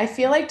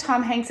feel like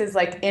Tom Hanks is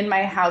like in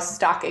my house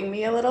stalking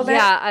me a little bit.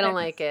 Yeah, I don't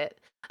like it.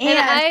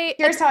 And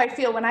here's how I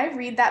feel. When I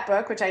read that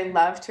book, which I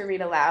love to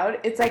read aloud,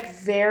 it's like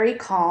very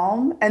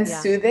calm and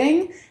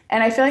soothing.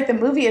 And I feel like the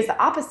movie is the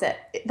opposite.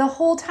 The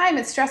whole time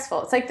it's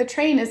stressful. It's like the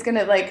train is going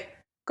to like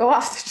go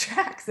off the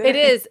tracks. It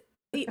is.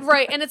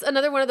 Right. And it's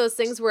another one of those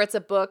things where it's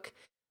a book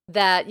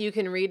that you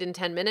can read in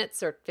 10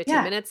 minutes or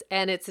 15 minutes,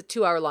 and it's a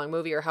 2-hour-long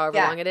movie or however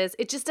long it is.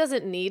 It just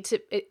doesn't need to.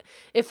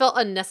 It felt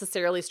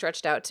unnecessarily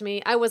stretched out to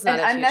me. I was not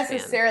a huge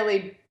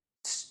unnecessarily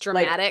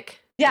dramatic.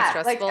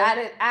 Yeah, like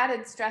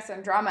added stress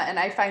and drama, and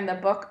I find the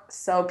book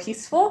so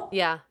peaceful.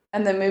 Yeah.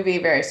 And the movie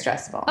very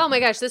stressful. Oh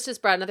my gosh, this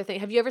just brought another thing.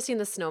 Have you ever seen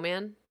The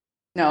Snowman?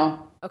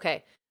 No.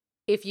 Okay.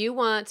 If you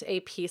want a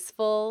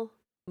peaceful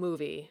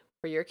movie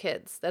for your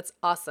kids, that's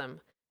awesome.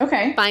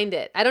 Okay. Find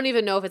it. I don't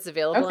even know if it's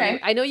available. Okay.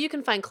 I know you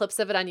can find clips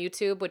of it on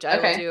YouTube, which I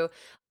will do.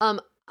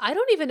 I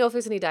don't even know if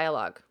there's any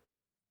dialogue.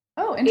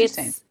 Oh,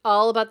 interesting. It's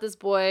all about this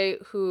boy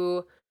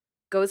who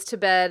goes to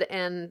bed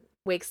and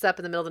wakes up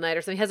in the middle of the night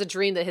or something. He has a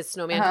dream that his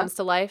snowman comes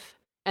to life,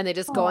 and they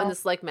just go on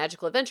this like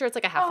magical adventure. It's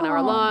like a half an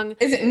hour long.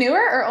 Is it newer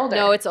or older?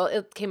 No,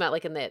 it came out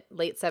like in the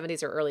late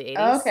 70s or early 80s.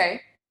 Oh,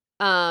 okay.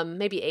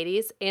 Maybe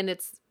 80s, and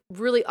it's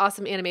really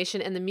awesome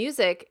animation, and the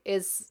music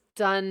is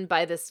done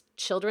by this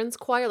children's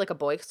choir, like a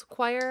boys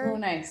choir. Oh,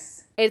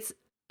 nice.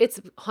 It's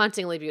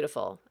hauntingly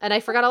beautiful, and I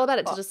forgot all about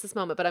it till just this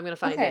moment, but I'm going to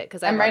find it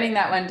because I'm writing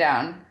that one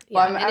down.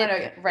 Well, I'm going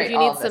to write. If you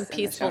need some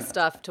peaceful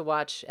stuff to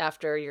watch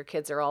after your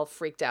kids are all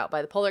freaked out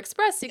by the Polar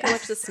Express, you can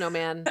watch The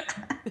Snowman.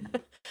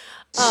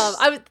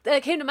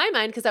 It came to my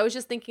mind because I was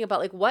just thinking about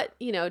like what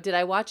did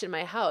I watch in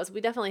my house?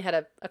 We definitely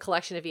had a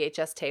collection of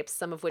VHS tapes,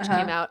 some of which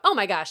came out. Oh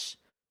my gosh,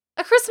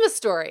 A Christmas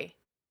Story.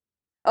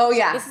 Oh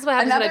yeah, this is what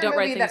happens when I don't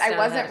write things down.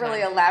 Another movie that I wasn't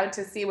really allowed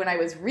to see when I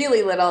was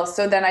really little,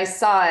 so then I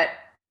saw it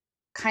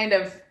kind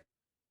of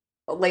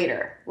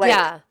later, like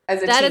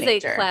as a that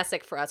teenager. Is a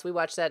classic for us. We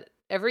watch that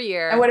every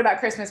year. And what about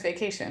Christmas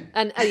Vacation?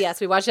 And yes,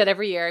 we watch that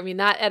every year. I mean,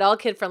 not at all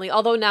kid friendly,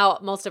 although now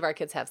most of our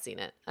kids have seen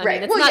it. I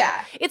mean,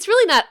 it's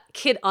really not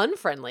kid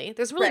unfriendly.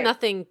 There's really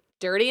nothing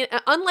dirty.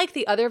 Unlike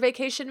the other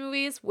vacation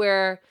movies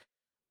where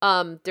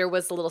there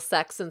was a little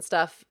sex and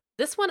stuff.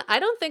 This one, I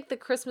don't think the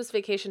Christmas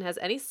Vacation has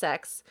any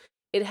sex.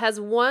 It has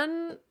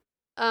one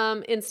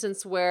or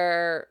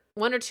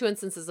two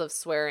instances of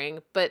swearing,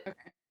 but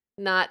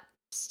not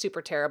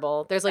super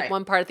terrible. There's like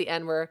one part at the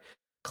end where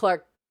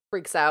Clark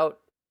freaks out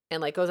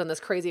and like goes on this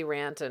crazy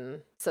rant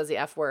and says the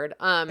F word.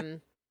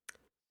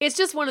 It's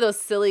just one of those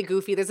silly,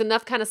 goofy. There's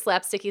enough kind of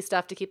slapsticky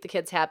stuff to keep the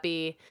kids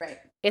happy. Right.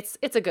 It's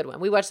a good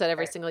one. We watch that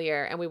every single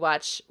year, and we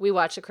watch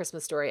A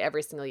Christmas Story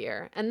every single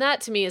year. And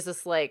that to me is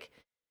just like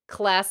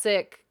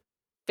classic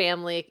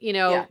family.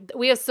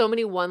 We have so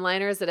many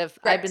one-liners that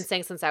I've been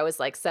saying since I was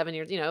like 7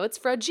 years. It's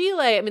fragile.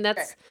 I mean,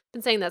 that's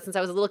been saying that since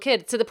I was a little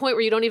kid, to the point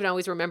where you don't even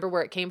always remember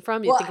where it came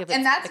from. You think of it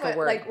and that's like a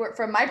word. Like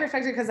from my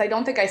perspective, because I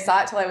don't think I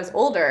saw it till I was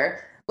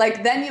older.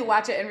 Like then you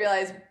watch it and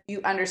realize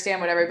you understand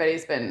what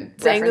everybody's been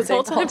saying this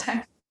whole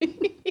time.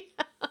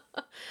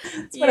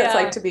 That's what it's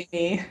like to be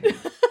me.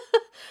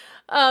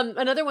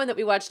 Another one that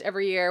we watched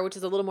every year, which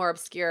is a little more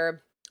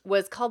obscure,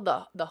 was called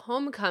the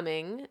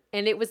Homecoming,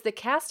 and it was the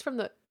cast from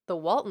the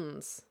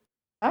Waltons.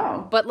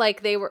 Oh. But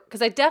like they were,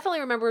 because I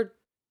definitely remember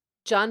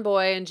John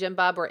Boy and Jim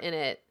Bob were in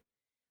it,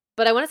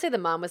 but I want to say the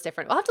mom was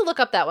different. I'll have to look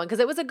up that one because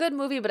it was a good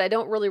movie, but I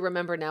don't really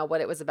remember now what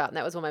it was about, and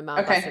that was when my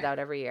mom busted out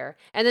every year.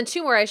 And then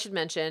two more I should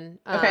mention.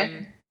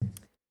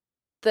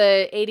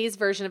 The 80s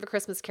version of A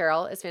Christmas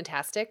Carol is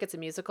fantastic. It's a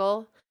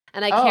musical,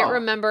 and I can't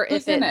remember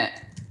if in it.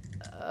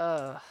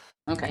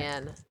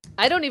 Man,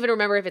 I don't even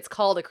remember if it's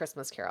called A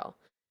Christmas Carol.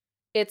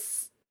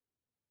 It's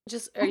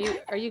just are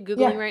you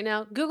Googling right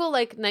now? Google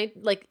like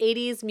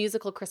 80s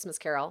musical Christmas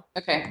Carol.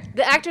 Okay.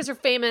 The actors are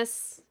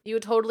famous. You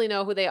would totally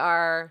know who they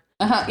are.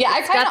 Yeah,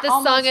 it's got this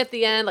song at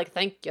the end, like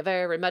 "Thank you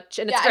very much,"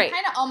 and it's great. I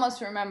kind of almost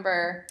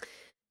remember.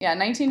 Yeah,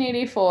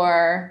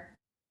 1984.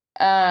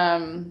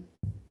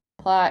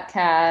 Plot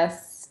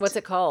cast. What's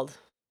it called?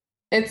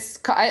 It's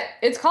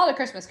called A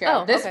Christmas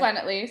Carol. This one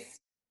at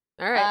least.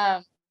 All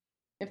right.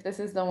 If this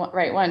is the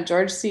right one,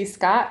 George C.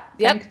 Scott.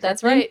 Yep,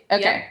 that's right.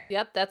 Okay.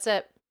 Yep, that's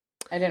it.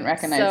 I didn't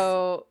recognize.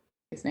 So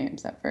these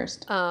names at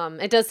first.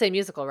 It does say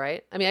musical,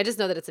 right? I mean, I just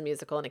know that it's a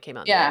musical and it came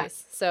out in the Yeah.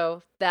 80s.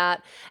 So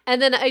that,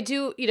 and then I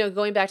do,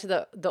 going back to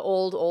the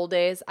old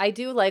days, I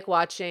do like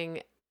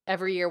watching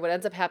every year. What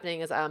ends up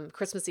happening is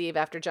Christmas Eve,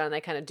 after John and I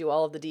kind of do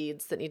all of the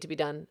deeds that need to be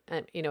done.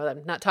 And,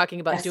 I'm not talking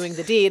about Yes. doing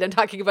the deed. I'm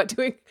talking about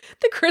doing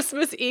the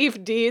Christmas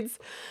Eve deeds.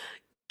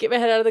 Get my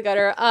head out of the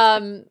gutter.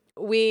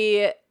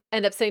 We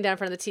end up sitting down in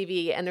front of the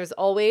TV, and there's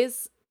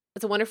always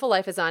It's a Wonderful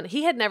Life is on.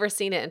 He had never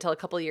seen it until a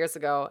couple of years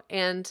ago.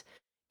 And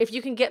if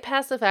you can get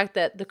past the fact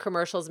that the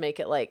commercials make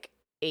it like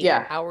 8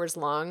 hours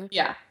long,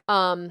 Yeah.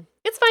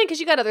 it's fine because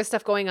you got other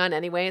stuff going on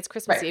anyway. It's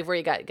Christmas Right. Eve where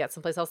you got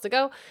someplace else to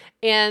go.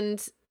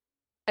 And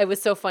it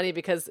was so funny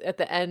because at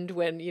the end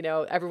when,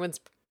 everyone's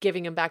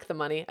giving him back the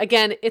money.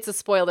 Again, it's a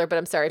spoiler, but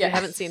I'm sorry if you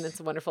haven't seen It's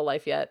a Wonderful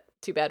Life yet.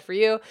 Too bad for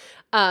you.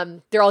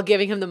 They're all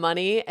giving him the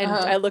money, and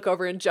I look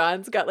over and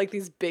John's got like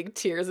these big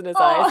tears in his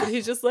eyes, and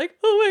he's just like,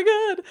 "Oh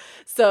my god!"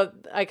 So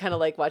I kind of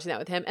like watching that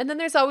with him. And then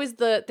there's always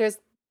there's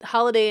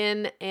Holiday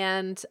Inn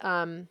and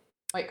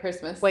White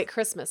Christmas. White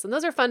Christmas, and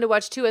those are fun to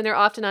watch too. And they're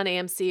often on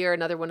AMC or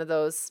another one of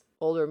those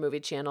older movie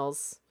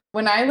channels.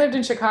 When I lived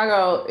in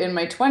Chicago in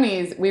my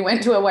 20s, we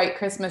went to a White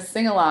Christmas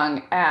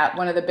sing-along at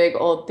one of the big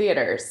old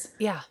theaters.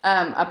 Yeah.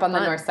 Up on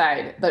the north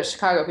side. The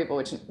Chicago people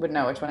would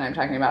know which one I'm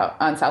talking about,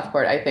 on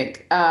Southport, I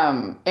think.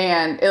 And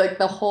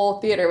the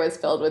whole theater was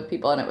filled with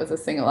people, and it was a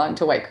sing-along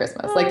to White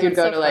Christmas. Oh, like you'd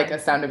go so to like fun. a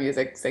Sound of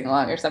Music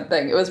sing-along or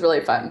something. It was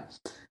really fun.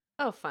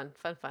 Oh, fun.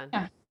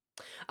 Yeah.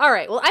 All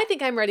right. Well, I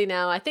think I'm ready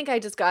now. I think I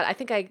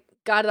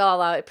got it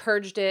all out. I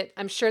purged it.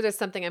 I'm sure there's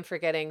something I'm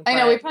forgetting. I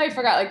know, we probably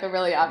forgot like the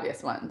really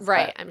obvious ones.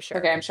 Right, I'm sure.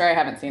 Okay, I'm sure I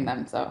haven't seen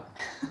them, so.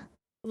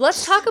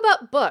 Let's talk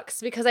about books,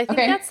 because I think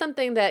Okay. that's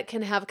something that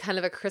can have kind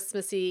of a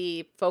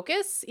Christmassy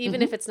focus,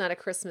 even if it's not a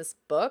Christmas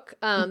book.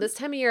 This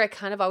time of year, I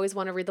kind of always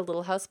want to read the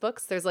Little House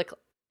books. There's like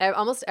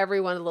almost every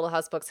one of the Little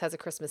House books has a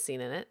Christmas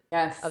scene in it.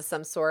 Yes. Of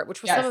some sort,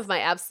 which were some of my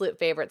absolute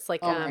favorites.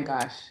 Like, oh my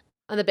gosh.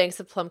 On the Banks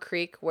of Plum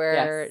Creek,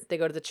 where they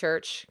go to the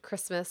church,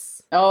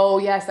 Christmas. Oh,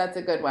 yes, that's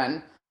a good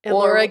one. And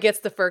Laura gets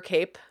the fur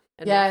cape.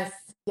 And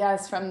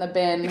Yes, from the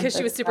bin. Because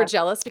she was super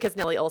jealous because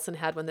Nellie Olson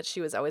had one that she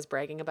was always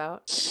bragging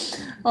about.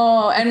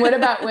 Oh, and what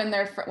about when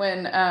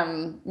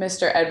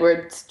Mr.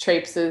 Edwards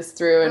traipses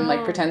through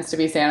and pretends to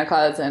be Santa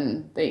Claus,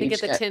 and they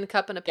get the tin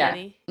cup and a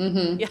penny. Yeah.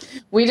 Mm-hmm. Yeah.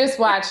 We just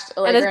watched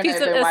and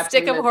a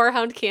stick of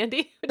Whorehound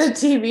candy. The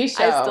TV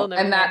show, I still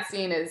never and that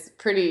scene is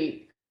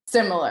pretty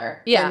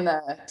similar in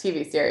the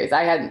TV series.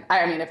 I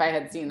mean, if I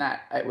had seen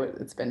that,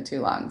 it's been too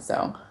long,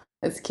 so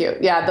it's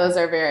cute. Yeah, those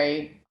are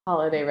very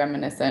holiday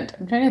reminiscent.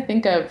 I'm trying to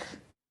think of.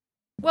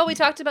 Well, we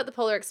talked about the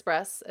Polar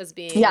Express as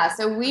being... Yeah,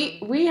 so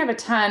we have a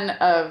ton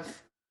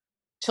of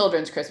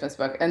children's Christmas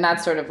book, and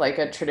that's sort of like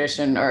a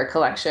tradition or a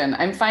collection.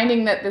 I'm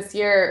finding that this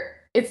year,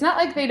 it's not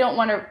like they don't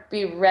want to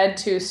be read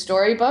to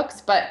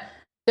storybooks, but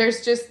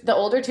there's just, the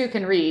older two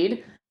can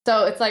read.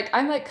 So it's like,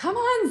 I'm like, come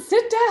on,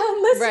 sit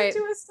down,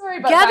 listen to a story.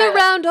 But gather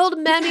round old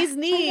Mammy's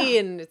knee.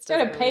 And it's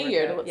going to pay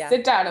you to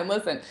sit down and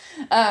listen.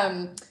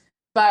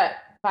 But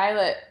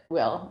Violet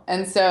will.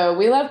 And so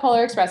we love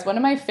Polar Express. One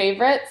of my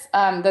favorites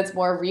that's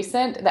more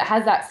recent that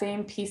has that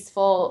same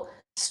peaceful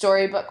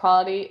storybook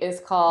quality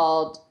is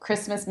called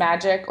Christmas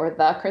Magic, or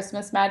The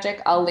Christmas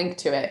Magic. I'll link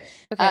to it.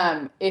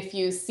 Okay. If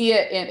you see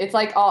it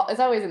it's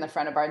always in the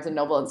front of Barnes and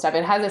Noble and stuff.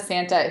 It has a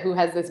Santa who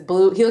has this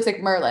blue, he looks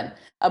like Merlin,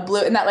 a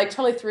blue, and that like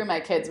totally threw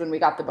my kids when we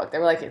got the book. They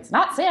were like, it's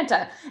not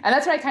Santa. And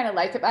that's what I kind of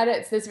like about it.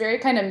 It's this very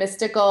kind of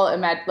mystical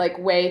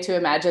way to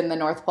imagine the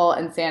North Pole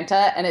and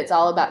Santa. And it's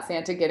all about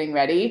Santa getting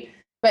ready.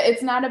 But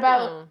it's not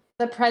about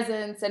the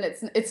presents, and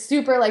it's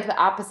super like the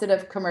opposite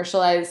of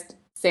commercialized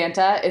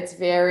Santa.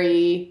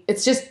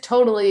 It's just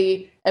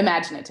totally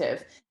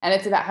imaginative. And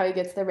it's about how he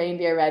gets the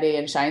reindeer ready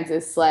and shines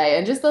his sleigh.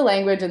 And just the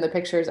language and the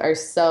pictures are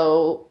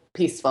so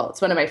peaceful.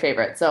 It's one of my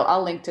favorites. So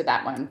I'll link to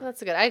that one. Well,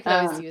 that's good. I could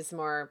always use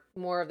more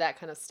of that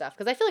kind of stuff,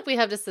 because I feel like we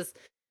have just this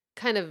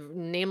kind of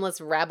nameless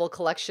rabble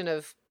collection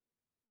of,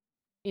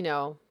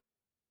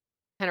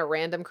 kind of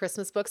random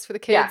Christmas books for the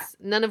kids.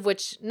 Yeah.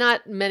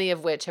 Not many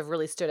of which have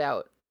really stood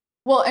out.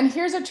 Well, and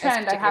here's a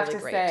trend I have to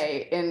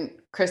say in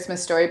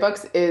Christmas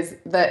storybooks is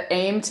the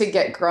aim to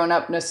get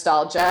grown-up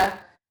nostalgia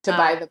to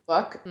buy the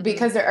book,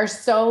 because there are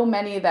so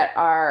many that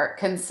are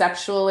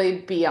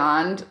conceptually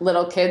beyond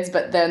little kids,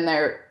 but then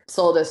they're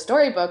sold as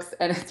storybooks,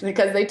 and it's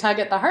because they tug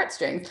at the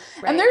heartstrings.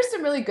 Right. And there's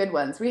some really good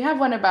ones. We have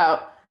one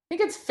about, I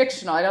think it's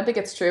fictional, I don't think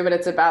it's true, but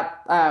it's about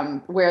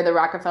where the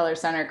Rockefeller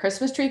Center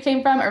Christmas tree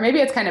came from, or maybe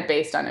it's kind of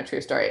based on a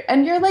true story.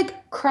 And you're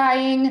like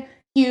crying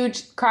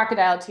huge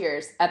crocodile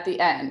tears at the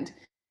end.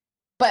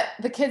 But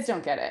the kids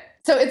don't get it.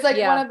 So it's like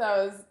one of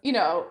those,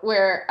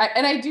 where,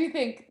 I do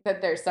think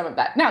that there's some of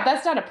that. Now,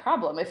 that's not a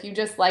problem if you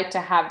just like to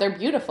have, they're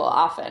beautiful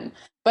often,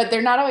 but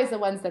they're not always the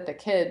ones that the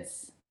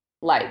kids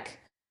like.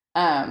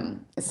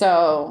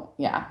 So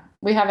yeah,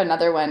 we have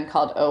another one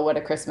called Oh, What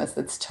a Christmas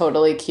that's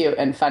totally cute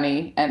and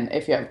funny. And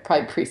if you have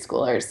probably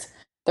preschoolers,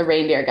 the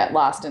reindeer get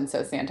lost, and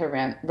so Santa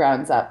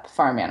rounds up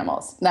farm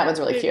animals. And that one's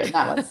really cute. And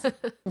that one's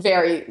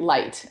very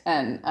light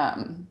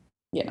and,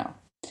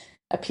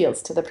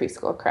 appeals to the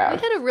preschool We crowd.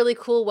 had a really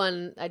cool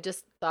one I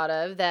just thought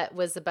of that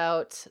was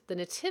about the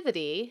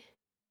nativity.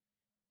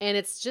 And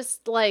it's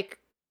just like,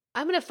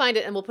 I'm going to find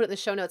it and we'll put it in the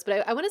show notes.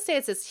 But I want to say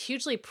it's this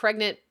hugely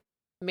pregnant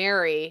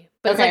Mary,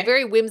 but it's like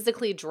very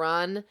whimsically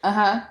drawn.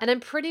 And I'm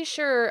pretty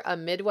sure a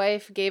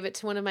midwife gave it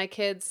to one of my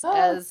kids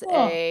as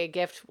a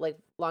gift like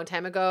a long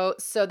time ago.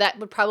 So that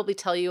would probably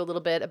tell you a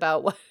little bit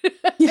about what.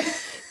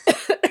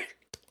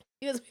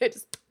 I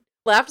just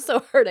laughed so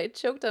hard I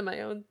choked on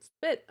my own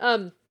spit.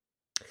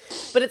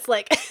 But it's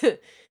like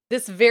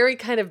this very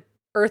kind of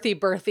earthy,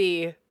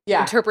 birthy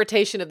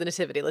interpretation of the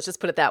nativity. Let's just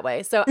put it that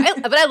way. So,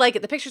 but I like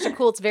it. The pictures are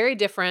cool. It's very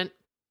different.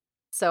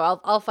 So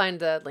I'll find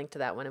the link to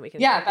that one and we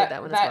can include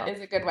that one as well. That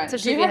is a good one. So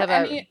if you have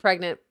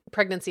a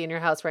pregnancy in your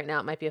house right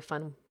now, it might be a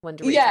fun one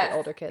to read for the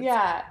older kids.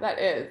 Yeah, that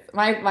is.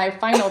 My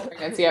final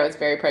pregnancy, I was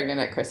very pregnant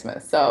at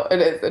Christmas. So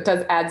it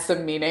does add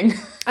some meaning.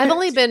 I've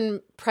only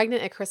been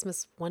pregnant at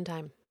Christmas one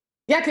time.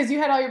 Yeah, because you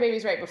had all your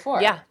babies right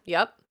before. Yeah,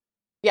 yep.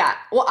 Yeah.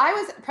 Well, I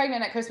was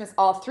pregnant at Christmas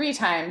all 3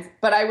 times,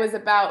 but I was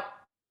about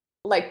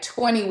like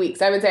 20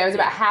 weeks. I would say I was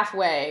about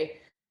halfway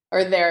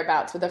or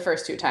thereabouts with the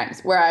first 2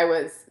 times where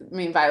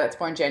Violet's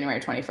born January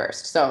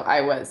 21st. So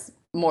I was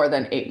more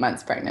than 8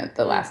 months pregnant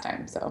the last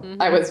time. So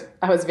I was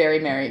very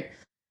merry.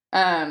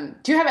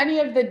 Do you have any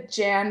of the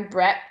Jan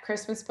Brett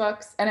Christmas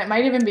books? And it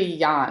might even be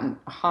Jan.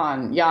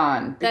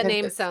 That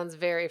name sounds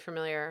very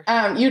familiar.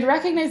 You'd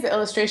recognize the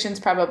illustrations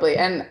probably.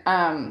 And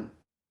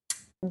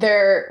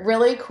they're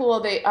really cool.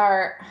 They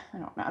are, I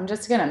don't know, I'm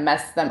just going to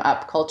mess them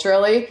up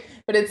culturally,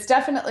 but it's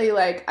definitely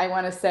like, I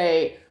want to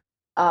say,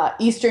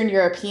 Eastern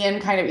European,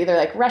 kind of either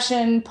like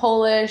Russian,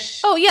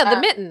 Polish. Oh yeah, the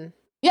mitten.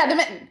 Yeah, the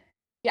mitten.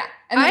 Yeah.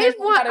 And I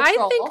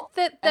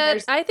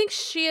think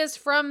she is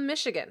from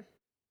Michigan.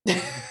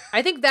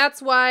 I think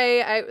that's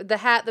why the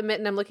hat, the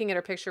mitten, I'm looking at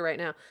her picture right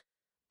now.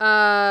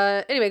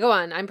 Anyway, go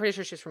on. I'm pretty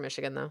sure she's from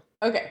Michigan though.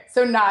 Okay.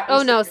 So not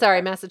Eastern Europe.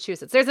 Sorry,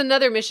 Massachusetts. There's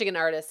another Michigan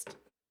artist.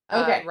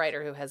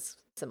 Writer who has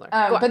similar.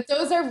 But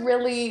those are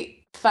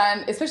really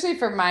fun, especially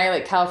for my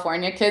like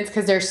California kids,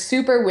 because they're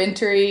super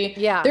wintry.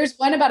 Yeah. There's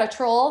one about a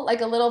troll,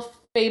 like a little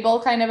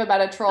fable kind of about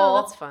a troll.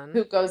 Oh, that's fun.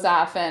 Who goes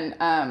off and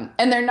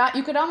they're not,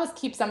 you could almost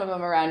keep some of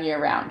them around year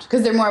round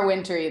because they're more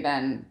wintry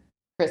than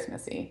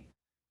Christmassy.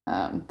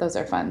 Those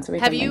are fun. So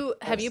have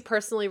you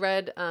personally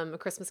read A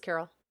Christmas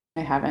Carol?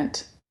 I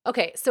haven't.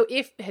 Okay, so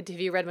have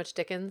you read much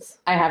Dickens?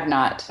 I have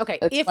not. Okay,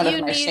 that's one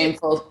of my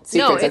shameful secrets.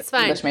 No, it's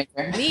fine.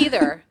 Me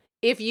either.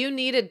 If you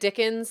need a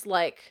Dickens,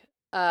 like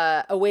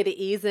a way to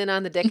ease in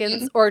on the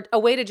Dickens, or a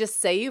way to just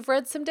say you've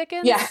read some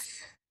Dickens,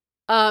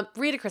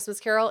 read A Christmas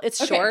Carol.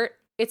 It's short.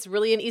 It's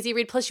really an easy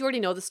read. Plus, you already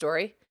know the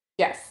story.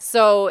 Yes.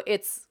 So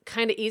it's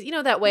kind of easy. You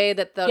know that way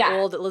that the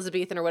old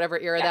Elizabethan or whatever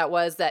era that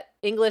was, that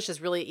English is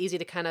really easy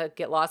to kind of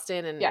get lost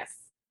in, and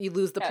you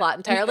lose the plot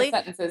entirely. And the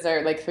sentences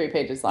are like 3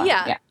 pages long.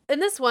 Yeah. In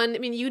this one, I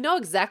mean, you know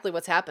exactly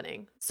what's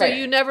happening. So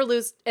you never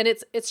lose, and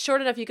it's short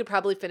enough you could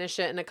probably finish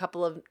it in a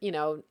couple of,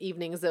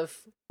 evenings of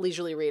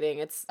leisurely reading.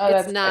 It's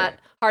not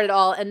hard at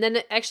all. And then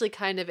it actually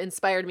kind of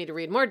inspired me to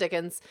read more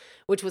Dickens,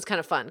 which was kind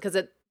of fun because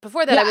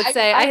before that I would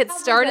say I had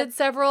started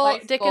several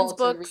Dickens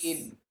books.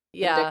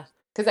 Yeah.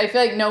 Because I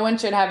feel like no one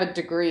should have a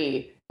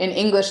degree in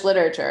English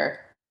literature,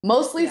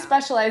 mostly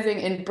specializing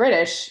in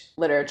British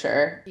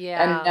literature,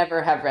 and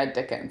never have read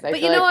Dickens.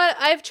 But you know what?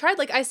 I've tried.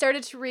 Like I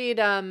started to read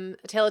A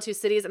Tale of Two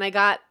Cities, and I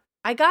got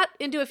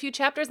into a few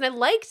chapters, and I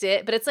liked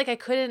it. But it's like I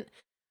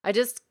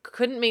just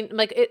couldn't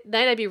at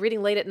night I'd be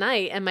reading late at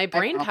night, and my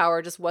brain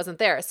power just wasn't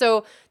there.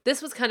 So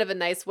this was kind of a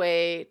nice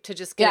way to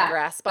just get a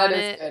grasp on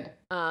it. Good.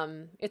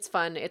 It's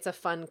fun. It's a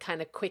fun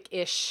kind of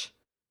quick-ish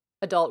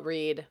adult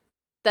read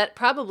that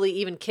probably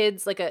even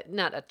kids, like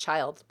not a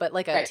child, but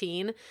like a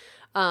teen.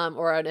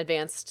 Or an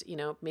advanced,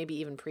 maybe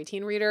even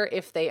preteen reader,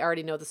 if they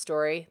already know the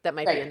story, that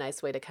might be a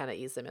nice way to kind of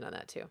ease them in on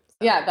that too. So.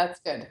 Yeah, that's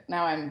good.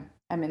 Now I'm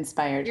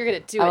inspired. You're gonna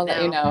do it now. I'll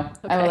let you know.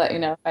 Okay. I will let you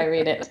know if I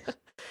read it.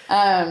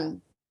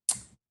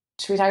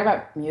 Should we talk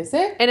about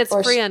music? And it's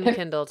free on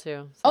Kindle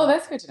too. So. Oh,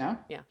 that's good to know.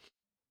 Yeah.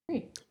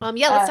 Free.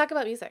 Let's talk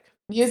about music.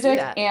 Music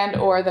and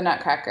or the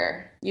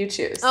Nutcracker. You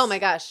choose. Oh my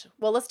gosh.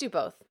 Well, let's do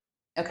both.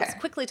 Okay. Let's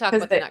quickly talk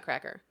about the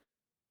Nutcracker.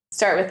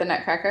 Start with the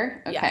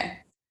Nutcracker. Okay. Yeah.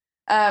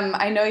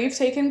 I know you've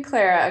taken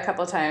Clara a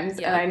couple times,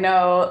 and I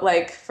know,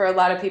 like, for a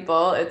lot of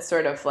people, it's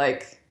sort of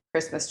like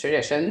Christmas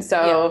tradition.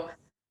 So,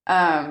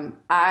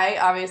 I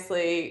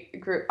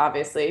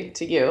obviously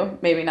to you,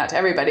 maybe not to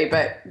everybody,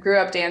 but grew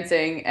up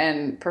dancing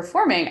and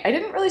performing. I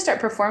didn't really start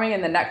performing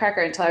in the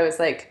Nutcracker until I was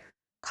like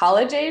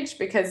college age,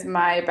 because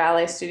my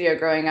ballet studio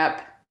growing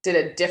up did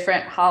a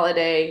different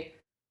holiday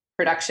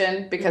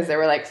production because there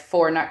were like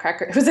 4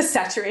 Nutcracker. It was a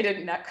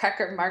saturated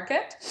Nutcracker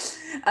market.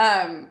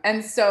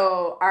 And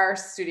so our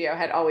studio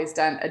had always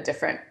done a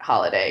different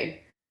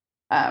holiday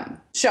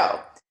show.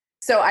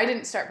 So I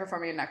didn't start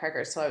performing in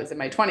Nutcrackers till I was in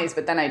my 20s,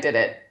 but then I did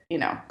it,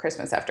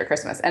 Christmas after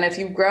Christmas. And if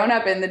you've grown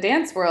up in the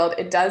dance world,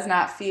 it does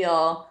not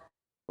feel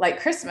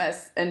like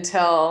Christmas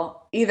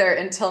until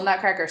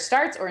Nutcracker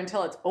starts or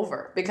until it's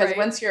over. Because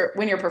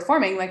when you're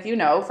performing, like,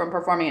 from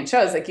performing in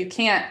shows, like you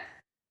can't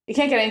you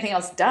can't get anything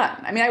else done.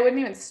 I mean, I wouldn't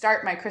even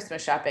start my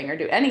Christmas shopping or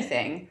do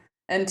anything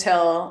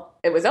until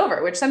it was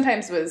over, which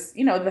sometimes was,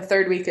 the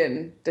third week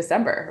in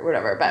December or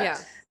whatever.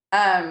 But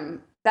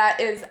that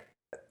is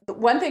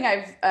one thing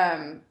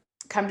I've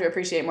come to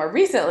appreciate more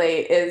recently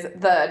is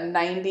the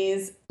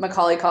 90s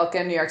Macaulay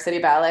Culkin New York City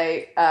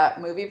Ballet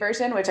movie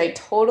version, which I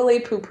totally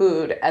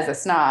poo-pooed as a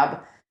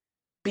snob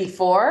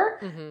before.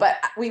 But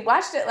we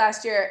watched it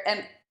last year,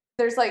 and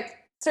there's like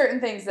certain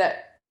things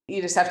that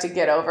you just have to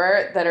get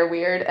over that are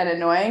weird and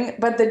annoying.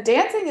 But the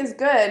dancing is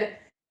good.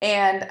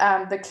 And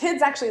the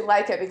kids actually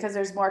like it because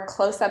there's more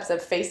close-ups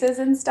of faces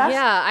and stuff.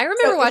 Yeah, I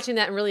remember watching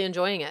that and really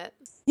enjoying it.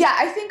 Yeah,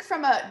 I think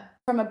from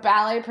a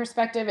ballet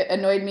perspective, it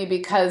annoyed me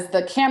because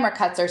the camera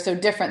cuts are so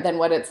different than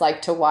what it's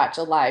like to watch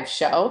a live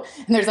show.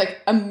 And there's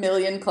like a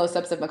million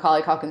close-ups of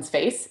Macaulay Culkin's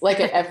face,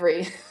 like at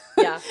every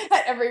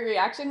at every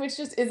reaction, which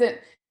just isn't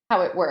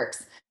how it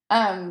works.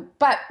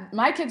 But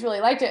my kids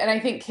really liked it, and I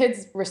think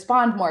kids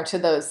respond more to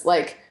those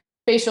like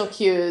facial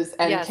cues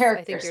and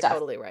character I think stuff. You're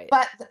totally right.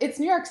 But it's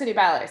New York City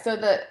Ballet, so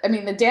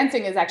the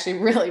dancing is actually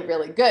really,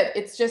 really good.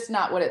 It's just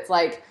not what it's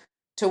like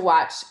to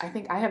watch. I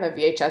think I have a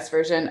VHS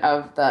version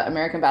of the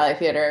American Ballet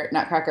Theater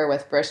Nutcracker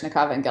with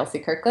Baryshnikov and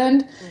Gelsey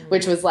Kirkland,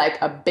 which was like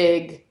a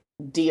big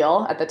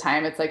deal at the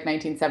time. It's like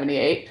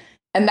 1978,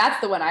 and that's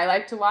the one I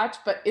like to watch.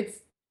 But it's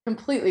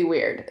completely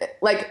weird,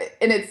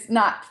 and it's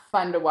not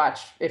fun to watch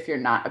if you're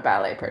not a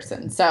ballet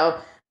person.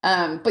 So.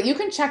 But you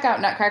can check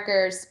out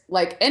Nutcrackers,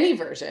 like any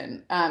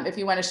version, if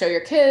you want to show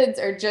your kids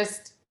or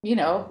just,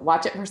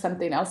 watch it for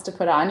something else to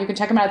put on. You can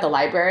check them out at the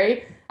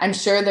library. I'm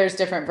sure there's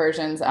different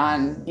versions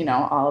on,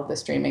 all of the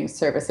streaming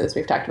services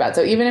we've talked about.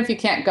 So even if you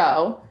can't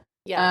go,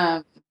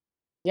 and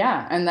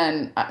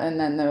then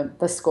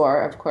the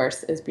score, of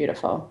course, is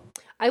beautiful.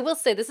 I will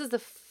say this is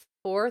the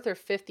fourth or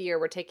fifth year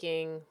we're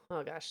taking.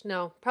 Oh gosh,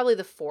 no, probably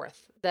the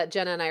fourth that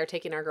Jenna and I are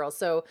taking our girls.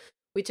 So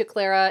we took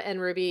Clara and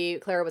Ruby.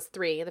 Clara was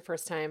 3 the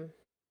first time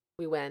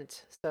we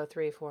went. So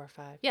 3, 4,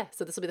 5. Yeah.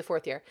 So this will be the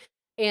 4th year.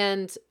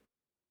 And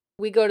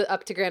we go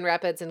up to Grand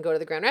Rapids and go to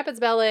the Grand Rapids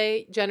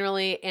Ballet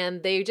generally.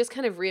 And they just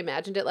kind of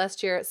reimagined it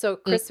last year. So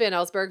Chris Van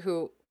Allsburg,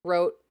 who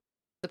wrote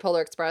The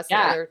Polar Express and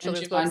other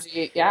children's books,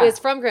 is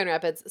from Grand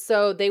Rapids.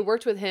 So they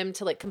worked with him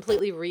to like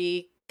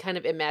completely kind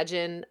of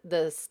imagine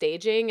the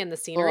staging and the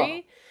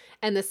scenery.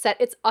 And the set,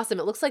 it's awesome.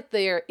 It looks like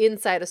they're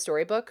inside a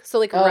storybook. So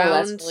like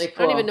around, that's really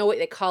cool. I don't even know what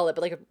they call it,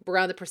 but like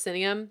around the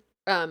proscenium,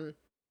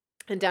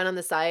 and down on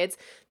the sides,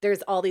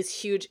 there's all these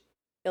huge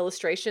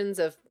illustrations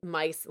of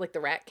mice, like the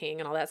Rat King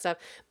and all that stuff.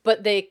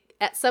 But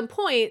at some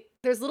point,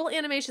 there's little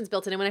animations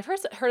built in. And when I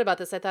first heard about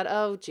this, I thought,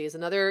 oh, geez,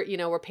 another,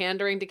 we're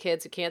pandering to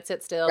kids who can't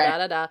sit still,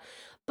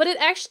 But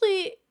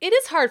it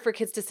is hard for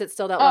kids to sit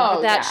still that long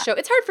for that show.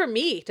 It's hard for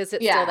me to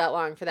sit still that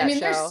long for that show.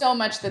 There's so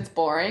much that's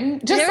boring.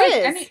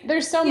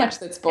 There's so much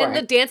that's boring. And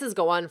the dances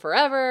go on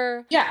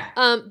forever. Yeah.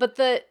 But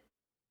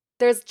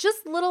there's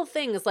just little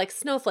things like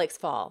snowflakes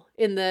fall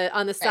on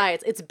the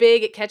sides. It's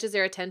big. It catches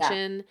their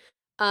attention.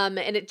 And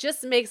it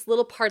just makes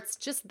little parts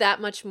just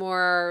that much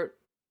more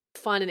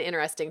fun and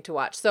interesting to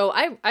watch. So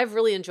I've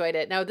really enjoyed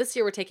it. Now this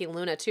year we're taking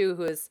Luna too,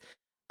 who's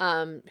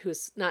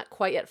not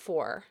quite yet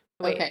 4.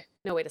 Wait,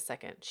 no, wait a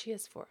second. She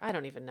is 4. I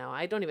don't even know.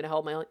 I don't even know how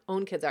old my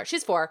own kids are.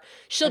 She's 4.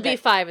 She'll be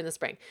 5 in the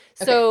spring.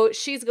 So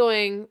she's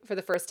going for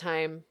the first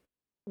time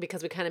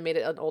because we kind of made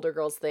it an older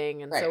girls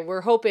thing. And so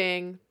we're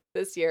hoping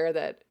this year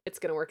that it's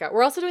going to work out.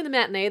 We're also doing the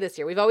matinee this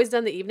year. We've always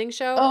done the evening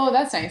show. Oh,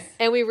 that's nice.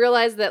 And we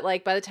realized that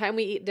like by the time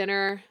we eat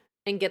dinner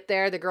and get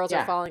there, the girls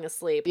are falling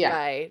asleep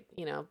by,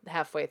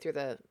 halfway through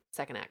the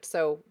second act.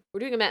 So we're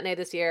doing a matinee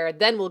this year.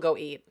 Then we'll go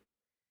eat.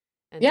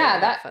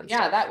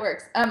 That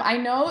works. I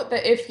know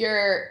that if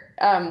you're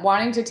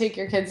wanting to take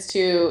your kids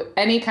to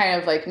any kind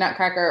of like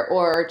Nutcracker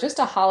or just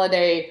a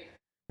holiday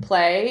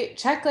play,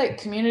 check like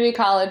community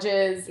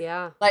colleges,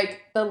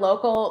 like the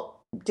local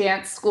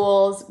dance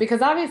schools,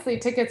 because obviously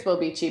tickets will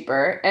be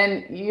cheaper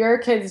and your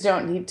kids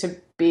don't need to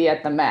be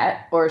at the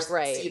Met or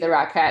see the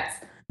Rockettes.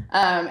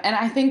 And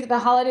I think the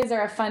holidays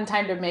are a fun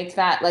time to make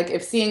that, like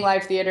if seeing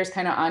live theater is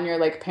kind of on your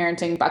like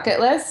parenting bucket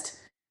list,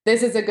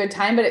 this is a good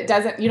time,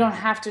 but you don't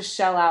have to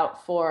shell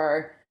out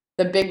for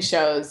the big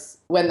shows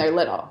when they're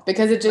little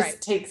because it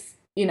just takes,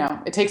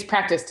 it takes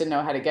practice to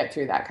know how to get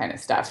through that kind of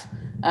stuff.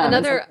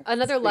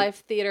 Another live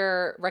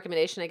theater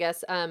recommendation, I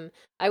guess.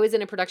 I was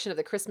in a production of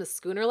The Christmas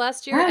Schooner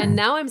last year, and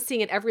now I'm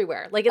seeing it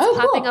everywhere. Like it's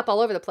popping up all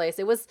over the place.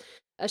 It was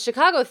a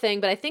Chicago thing,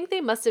 but I think they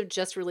must have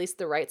just released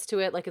the rights to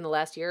it like in the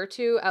last year or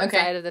two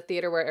outside of the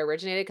theater where it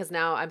originated, because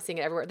now I'm seeing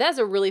it everywhere. That's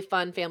a really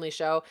fun family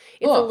show.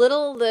 It's a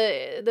little,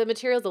 the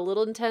material's a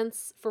little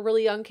intense for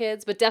really young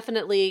kids, but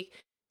definitely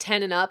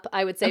 10 and up,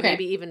 I would say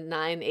maybe even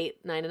 9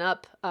 and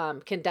up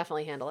can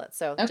definitely handle it.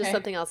 So just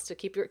something else to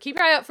keep your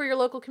eye out for your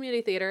local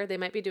community theater. They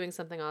might be doing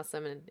something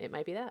awesome, and it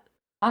might be that.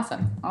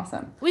 Awesome.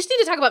 We just need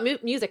to talk about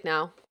music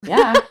now.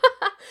 Yeah.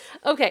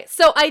 Okay,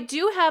 so I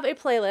do have a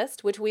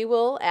playlist, which we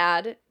will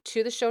add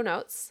to the show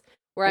notes,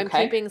 where I'm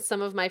keeping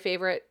some of my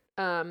favorite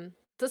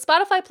the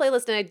Spotify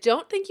playlist, and I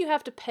don't think you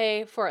have to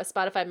pay for a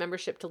Spotify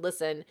membership to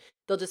listen.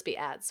 They'll just be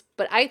ads.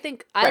 But I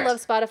think I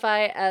love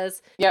Spotify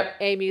as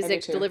a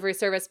music delivery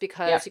service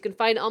because you can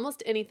find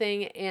almost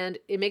anything, and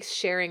it makes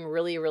sharing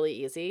really, really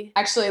easy.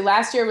 Actually,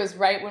 last year was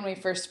right when we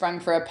first sprung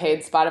for a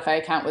paid Spotify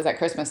account, was at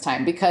Christmas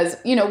time, because,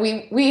 you know,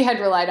 we had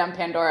relied on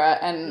Pandora,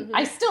 and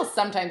I still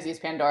sometimes use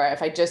Pandora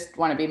if I just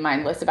want to be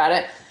mindless about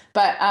it.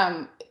 But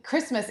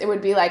Christmas, it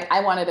would be like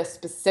I wanted a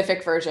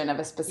specific version of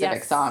a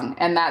specific song,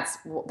 and that's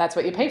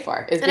what you pay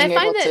for, is being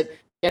able to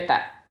get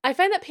that. I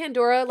find that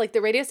Pandora, like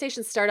the radio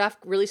stations start off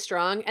really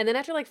strong, and then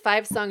after like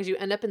 5 songs, you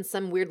end up in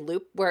some weird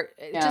loop where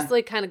it just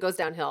like kind of goes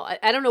downhill.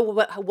 I don't know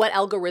what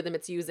algorithm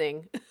it's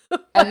using.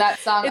 And that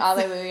song,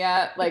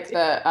 Alleluia, like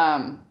the,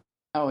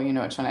 oh, you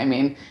know which one I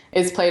mean,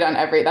 is played on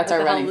that's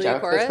our running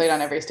joke. Chorus? It's played on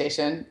every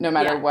station, no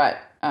matter what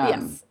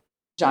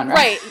genre.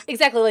 Right,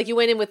 exactly. Like you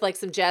went in with like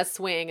some jazz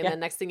swing, and then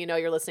next thing you know,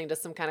 you're listening to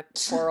some kind of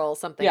choral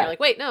something. You're like,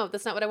 wait, no,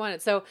 that's not what I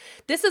wanted. So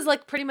this is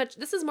like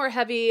this is more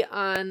heavy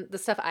on the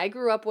stuff I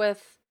grew up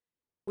with,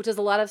 which is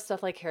a lot of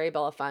stuff like Harry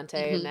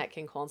Belafonte and Nat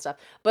King Cole and stuff.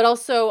 But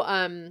also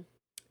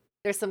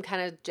there's some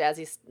kind of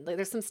jazzy, like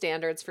there's some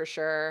standards for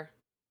sure.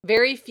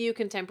 Very few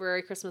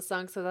contemporary Christmas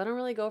songs, so I don't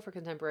really go for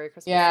contemporary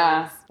Christmas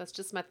songs. That's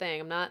just my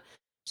thing.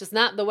 It's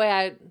not the way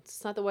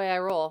I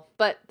roll.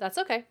 But that's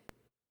okay.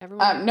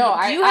 Everyone. Do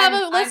you have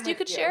a list you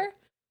could share?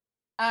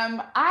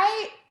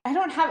 I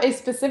don't have a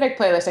specific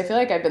playlist. I feel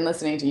like I've been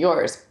listening to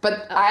yours,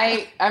 but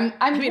I'm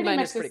pretty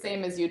much the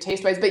same as you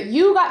taste wise. But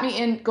you got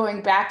me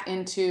going back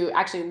into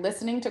actually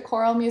listening to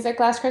choral music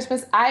last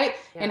Christmas.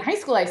 In high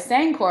school I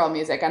sang choral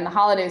music, and the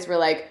holidays were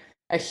like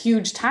a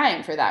huge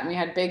time for that. And we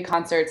had big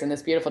concerts in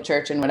this beautiful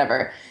church and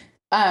whatever.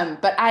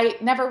 But I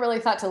never really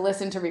thought to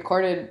listen to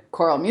recorded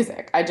choral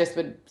music. I just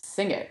would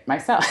sing it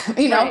myself,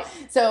 you know? Right.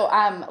 So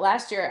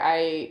last year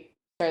I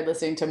started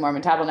listening to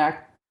Mormon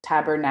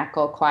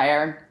Tabernacle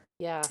Choir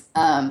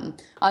on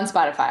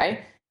Spotify.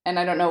 And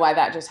I don't know why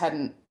that just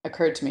hadn't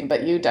occurred to me,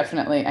 but you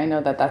definitely, I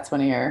know that that's one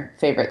of your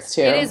favorites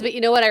too. It is, but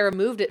you know what? I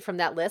removed it from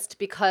that list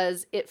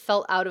because it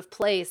felt out of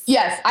place.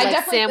 Yes, I like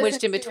definitely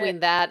sandwiched in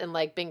between that and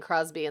like Bing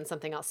Crosby and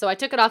something else. So I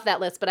took it off that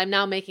list, but I'm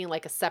now making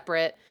like a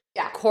separate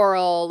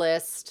choral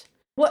list.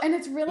 Well, and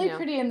it's really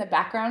pretty in the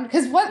background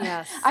because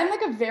I'm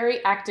like a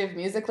very active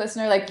music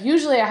listener. Like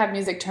usually I have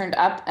music turned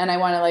up and I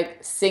want to like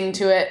sing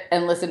to it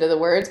and listen to the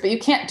words, but you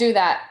can't do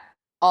that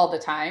all the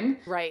time.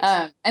 Right.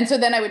 And so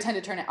then I would tend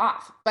to turn it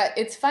off. But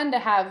it's fun to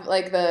have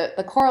like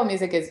the choral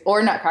music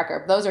or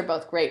Nutcracker. Those are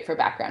both great for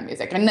background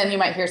music. And then you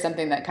might hear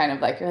something that kind of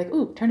like, you're like,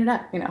 ooh, turn it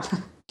up, you know.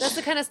 That's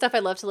the kind of stuff I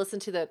love to listen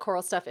to, the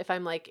choral stuff, if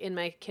I'm like in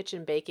my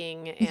kitchen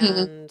baking.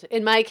 And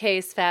in my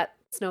case, fat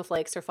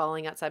snowflakes are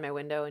falling outside my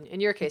window. And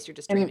in your case, you're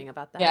just dreaming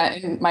about that. Yeah,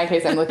 in my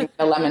case, I'm looking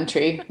at a lemon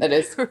tree that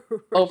is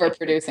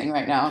overproducing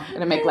right now. I'm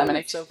going to make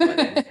lemonade. So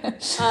funny.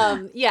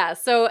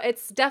 So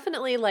it's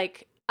definitely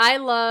like, I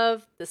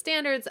love the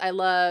standards. I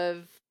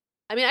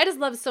just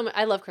love so much.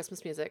 I love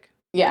Christmas music.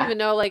 Yeah. Even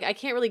though like I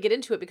can't really get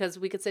into it because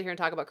we could sit here and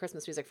talk about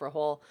Christmas music for a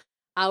whole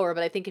hour,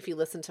 but I think if you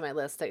listen to my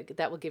list,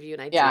 that will give you an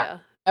idea. Yeah.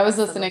 I was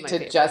listening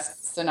to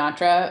just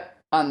Sinatra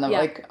on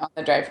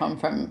the drive home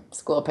from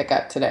school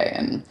pickup today,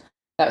 and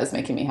that was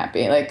making me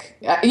happy. Like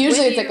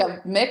usually it's like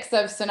a mix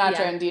of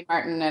Sinatra and Dean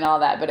Martin and all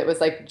that, but it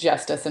was like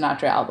just a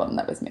Sinatra album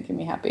that was making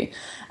me happy.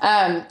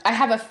 I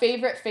have a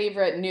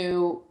favorite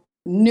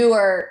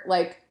newer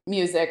like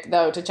music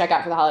though to check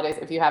out for the holidays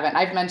if you haven't.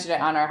 I've mentioned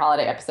it on our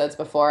holiday episodes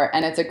before,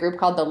 and it's a group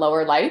called the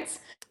Lower Lights.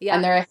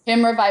 And they're a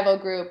hymn revival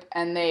group,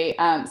 and they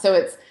so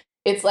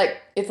it's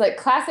like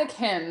classic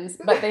hymns,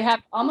 but they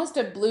have almost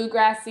a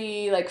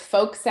bluegrassy like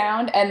folk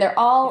sound, and they're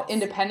all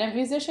independent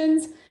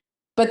musicians,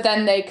 but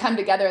then they come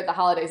together at the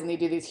holidays and they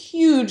do these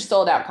huge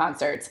sold out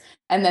concerts,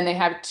 and then they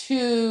have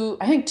two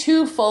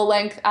full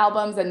length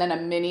albums and then a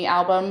mini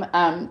album,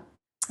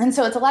 and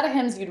so it's a lot of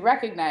hymns you'd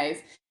recognize.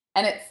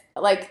 And it's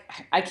like,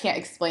 I can't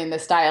explain the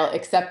style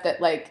except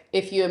that like,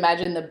 if you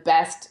imagine the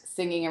best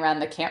singing around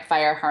the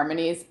campfire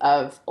harmonies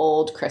of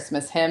old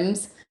Christmas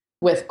hymns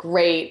with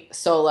great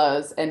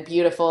solos and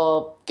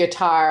beautiful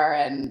guitar,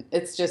 and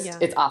it's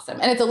just, it's awesome.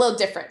 And it's a little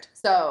different.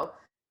 So,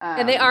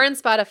 and they are on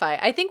Spotify.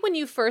 I think when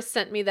you first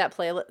sent me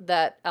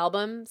that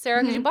album,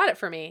 Sarah, because you bought it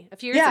for me a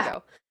few years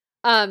ago,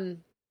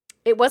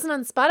 it wasn't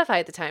on Spotify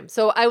at the time.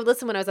 So I would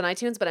listen when I was on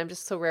iTunes, but I'm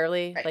just so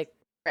rarely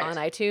on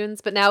iTunes,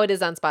 but now it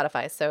is on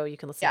Spotify, so you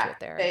can listen to it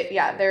there.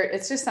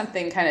 It's just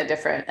something kind of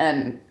different,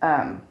 and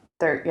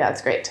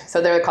it's great.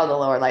 So they're called the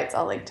Lower Lights.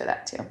 I'll link to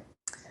that too.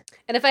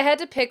 And if I had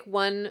to pick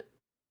one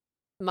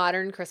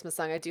modern Christmas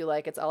song I do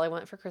like, it's "All I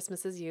Want for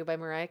Christmas Is You" by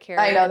Mariah Carey.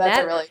 I know,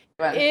 that's a really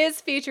good one.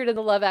 Is featured in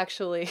the Love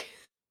Actually.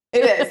 It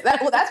is.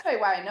 That's probably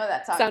why I know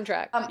that song.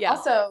 Soundtrack.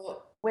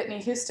 Also,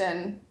 Whitney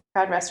Houston,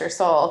 God rest her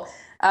soul,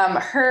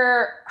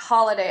 her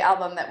holiday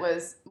album that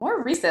was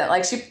more recent,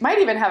 like she might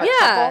even have a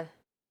couple.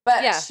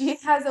 But she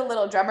has a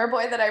little drummer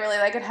boy that I really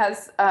like. It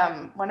has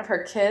one of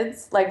her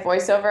kids like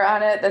voiceover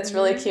on it that's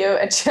really cute,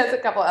 and she has a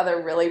couple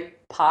other really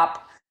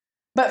pop.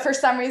 But for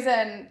some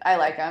reason, I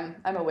like them.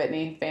 I'm a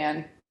Whitney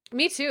fan.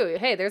 Me too.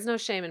 Hey, there's no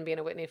shame in being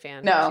a Whitney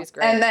fan. No, she's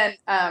great. And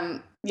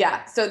then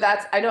Yeah, so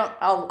that's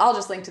I'll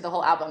just link to the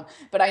whole album,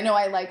 but I know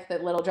I like the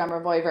Little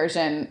Drummer Boy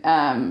version,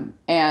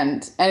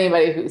 and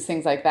anybody who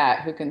sings like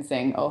that, who can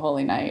sing "Oh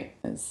Holy Night,"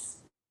 is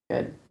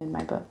good in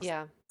my books.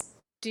 Yeah.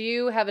 Do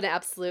you have an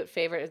absolute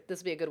favorite?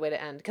 This would be a good way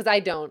to end, because I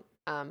don't.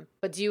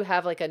 But do you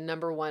have like a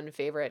number one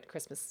favorite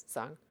Christmas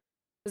song?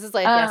 This is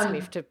like asking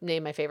me to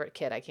name my favorite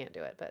kid. I can't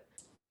do it, but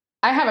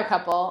I have a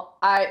couple.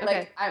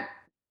 I'm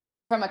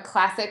from a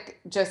classic,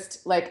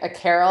 just like a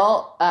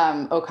carol.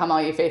 "O Come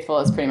All You Faithful"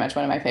 is pretty much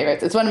one of my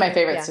favorites. It's one of my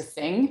favorites to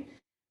sing,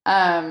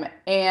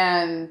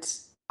 and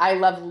I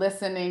love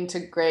listening to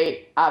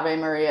great Ave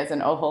Marias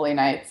and "O Holy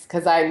Nights"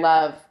 because I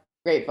love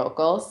great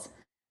vocals.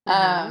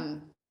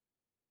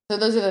 So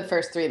those are the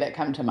first three that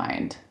come to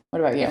mind. What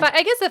about you?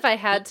 I guess if I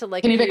had to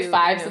like, can you pick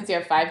five since you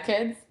have 5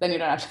 kids? Then you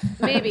don't have to.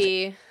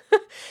 Maybe.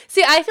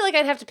 See, I feel like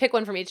I'd have to pick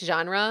one from each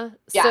genre.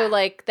 Yeah. So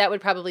like that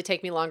would probably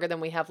take me longer than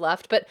we have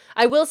left. But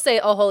I will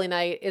say "Oh Holy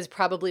Night" is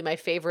probably my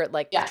favorite,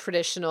 like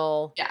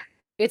traditional. Yeah.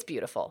 It's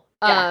beautiful.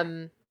 Yeah.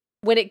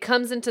 When it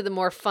comes into the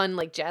more fun,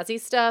 like jazzy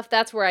stuff,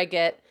 that's where I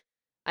get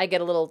a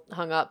little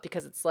hung up,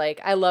 because it's like,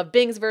 I love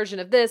Bing's version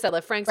of this. I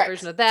love Frank's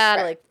version of that.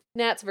 I like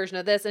Nat's version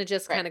of this, and it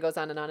just kind of goes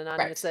on and on and on.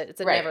 And it's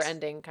a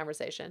never-ending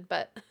conversation.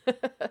 But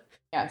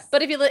yes.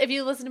 But if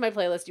you listen to my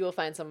playlist, you will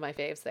find some of my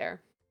faves there.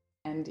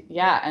 And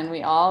and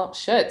we all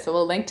should. So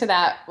we'll link to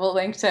that. We'll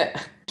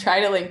try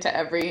to link to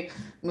every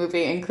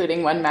movie,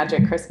 including One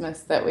Magic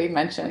Christmas that we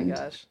mentioned. Oh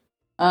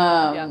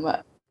my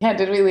gosh. Yeah.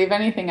 Did we leave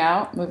anything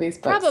out? Movies,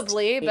 books?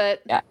 Probably,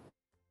 but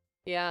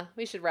yeah,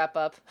 we should wrap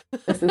up.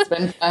 This has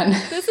been fun.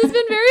 This has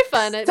been very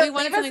fun. So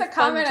leave us a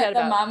comment at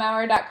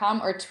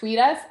themomhour.com, or tweet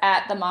us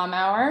at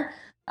themomhour,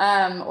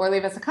 or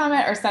leave us a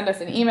comment or send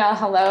us an email,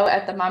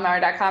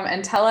 hello@themomhour.com,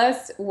 and tell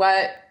us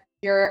what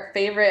your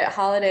favorite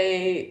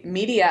holiday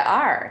media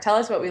are. Tell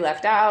us what we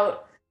left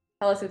out.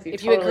 Tell us if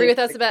you agree with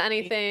us about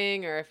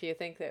anything, or if you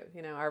think that,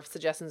 our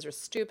suggestions are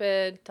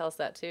stupid. Tell us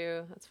that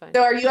too. That's fine.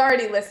 So are you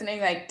already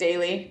listening like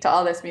daily to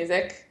all this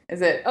music?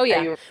 Is it? Oh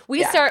yeah.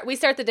 We start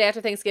the day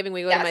after Thanksgiving.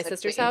 We go to my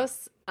sister's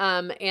house.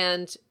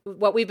 And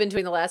what we've been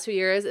doing the last few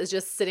years is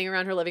just sitting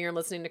around her living room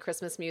listening to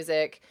Christmas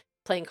music,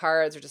 playing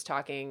cards, or just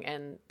talking,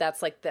 and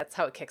that's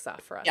how it kicks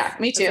off for us. Yeah,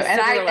 me too.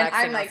 And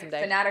I'm like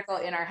fanatical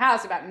in our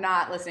house about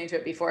not listening to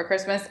it before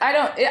Christmas. I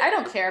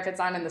don't care if it's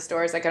on in the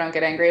stores. Like, I don't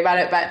get angry about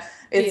it, but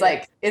it's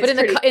like it's.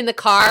 But in the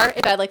car,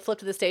 if I like flip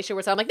to the station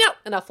where I'm like, no,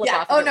 and I'll flip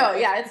off. Oh no,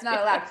 it's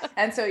not allowed.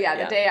 And so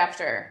the day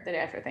after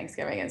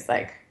Thanksgiving is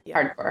like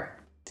hardcore.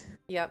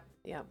 Yep.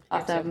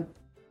 Awesome.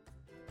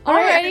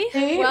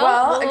 Alrighty.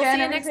 Well, again, see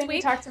you everything next week.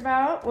 we talked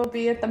about will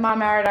be at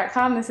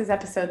themomhour.com. This is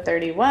episode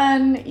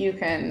 31. You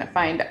can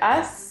find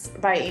us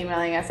by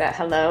emailing us at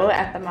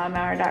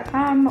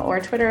hello@themomhour.com, or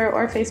Twitter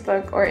or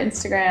Facebook or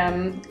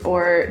Instagram,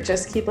 or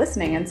just keep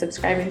listening and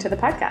subscribing to the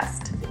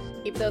podcast.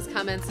 Keep those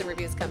comments and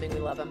reviews coming. We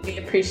love them. We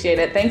appreciate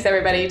it. Thanks,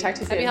 everybody. Talk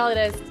to you soon. Happy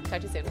holidays. Talk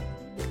to you soon.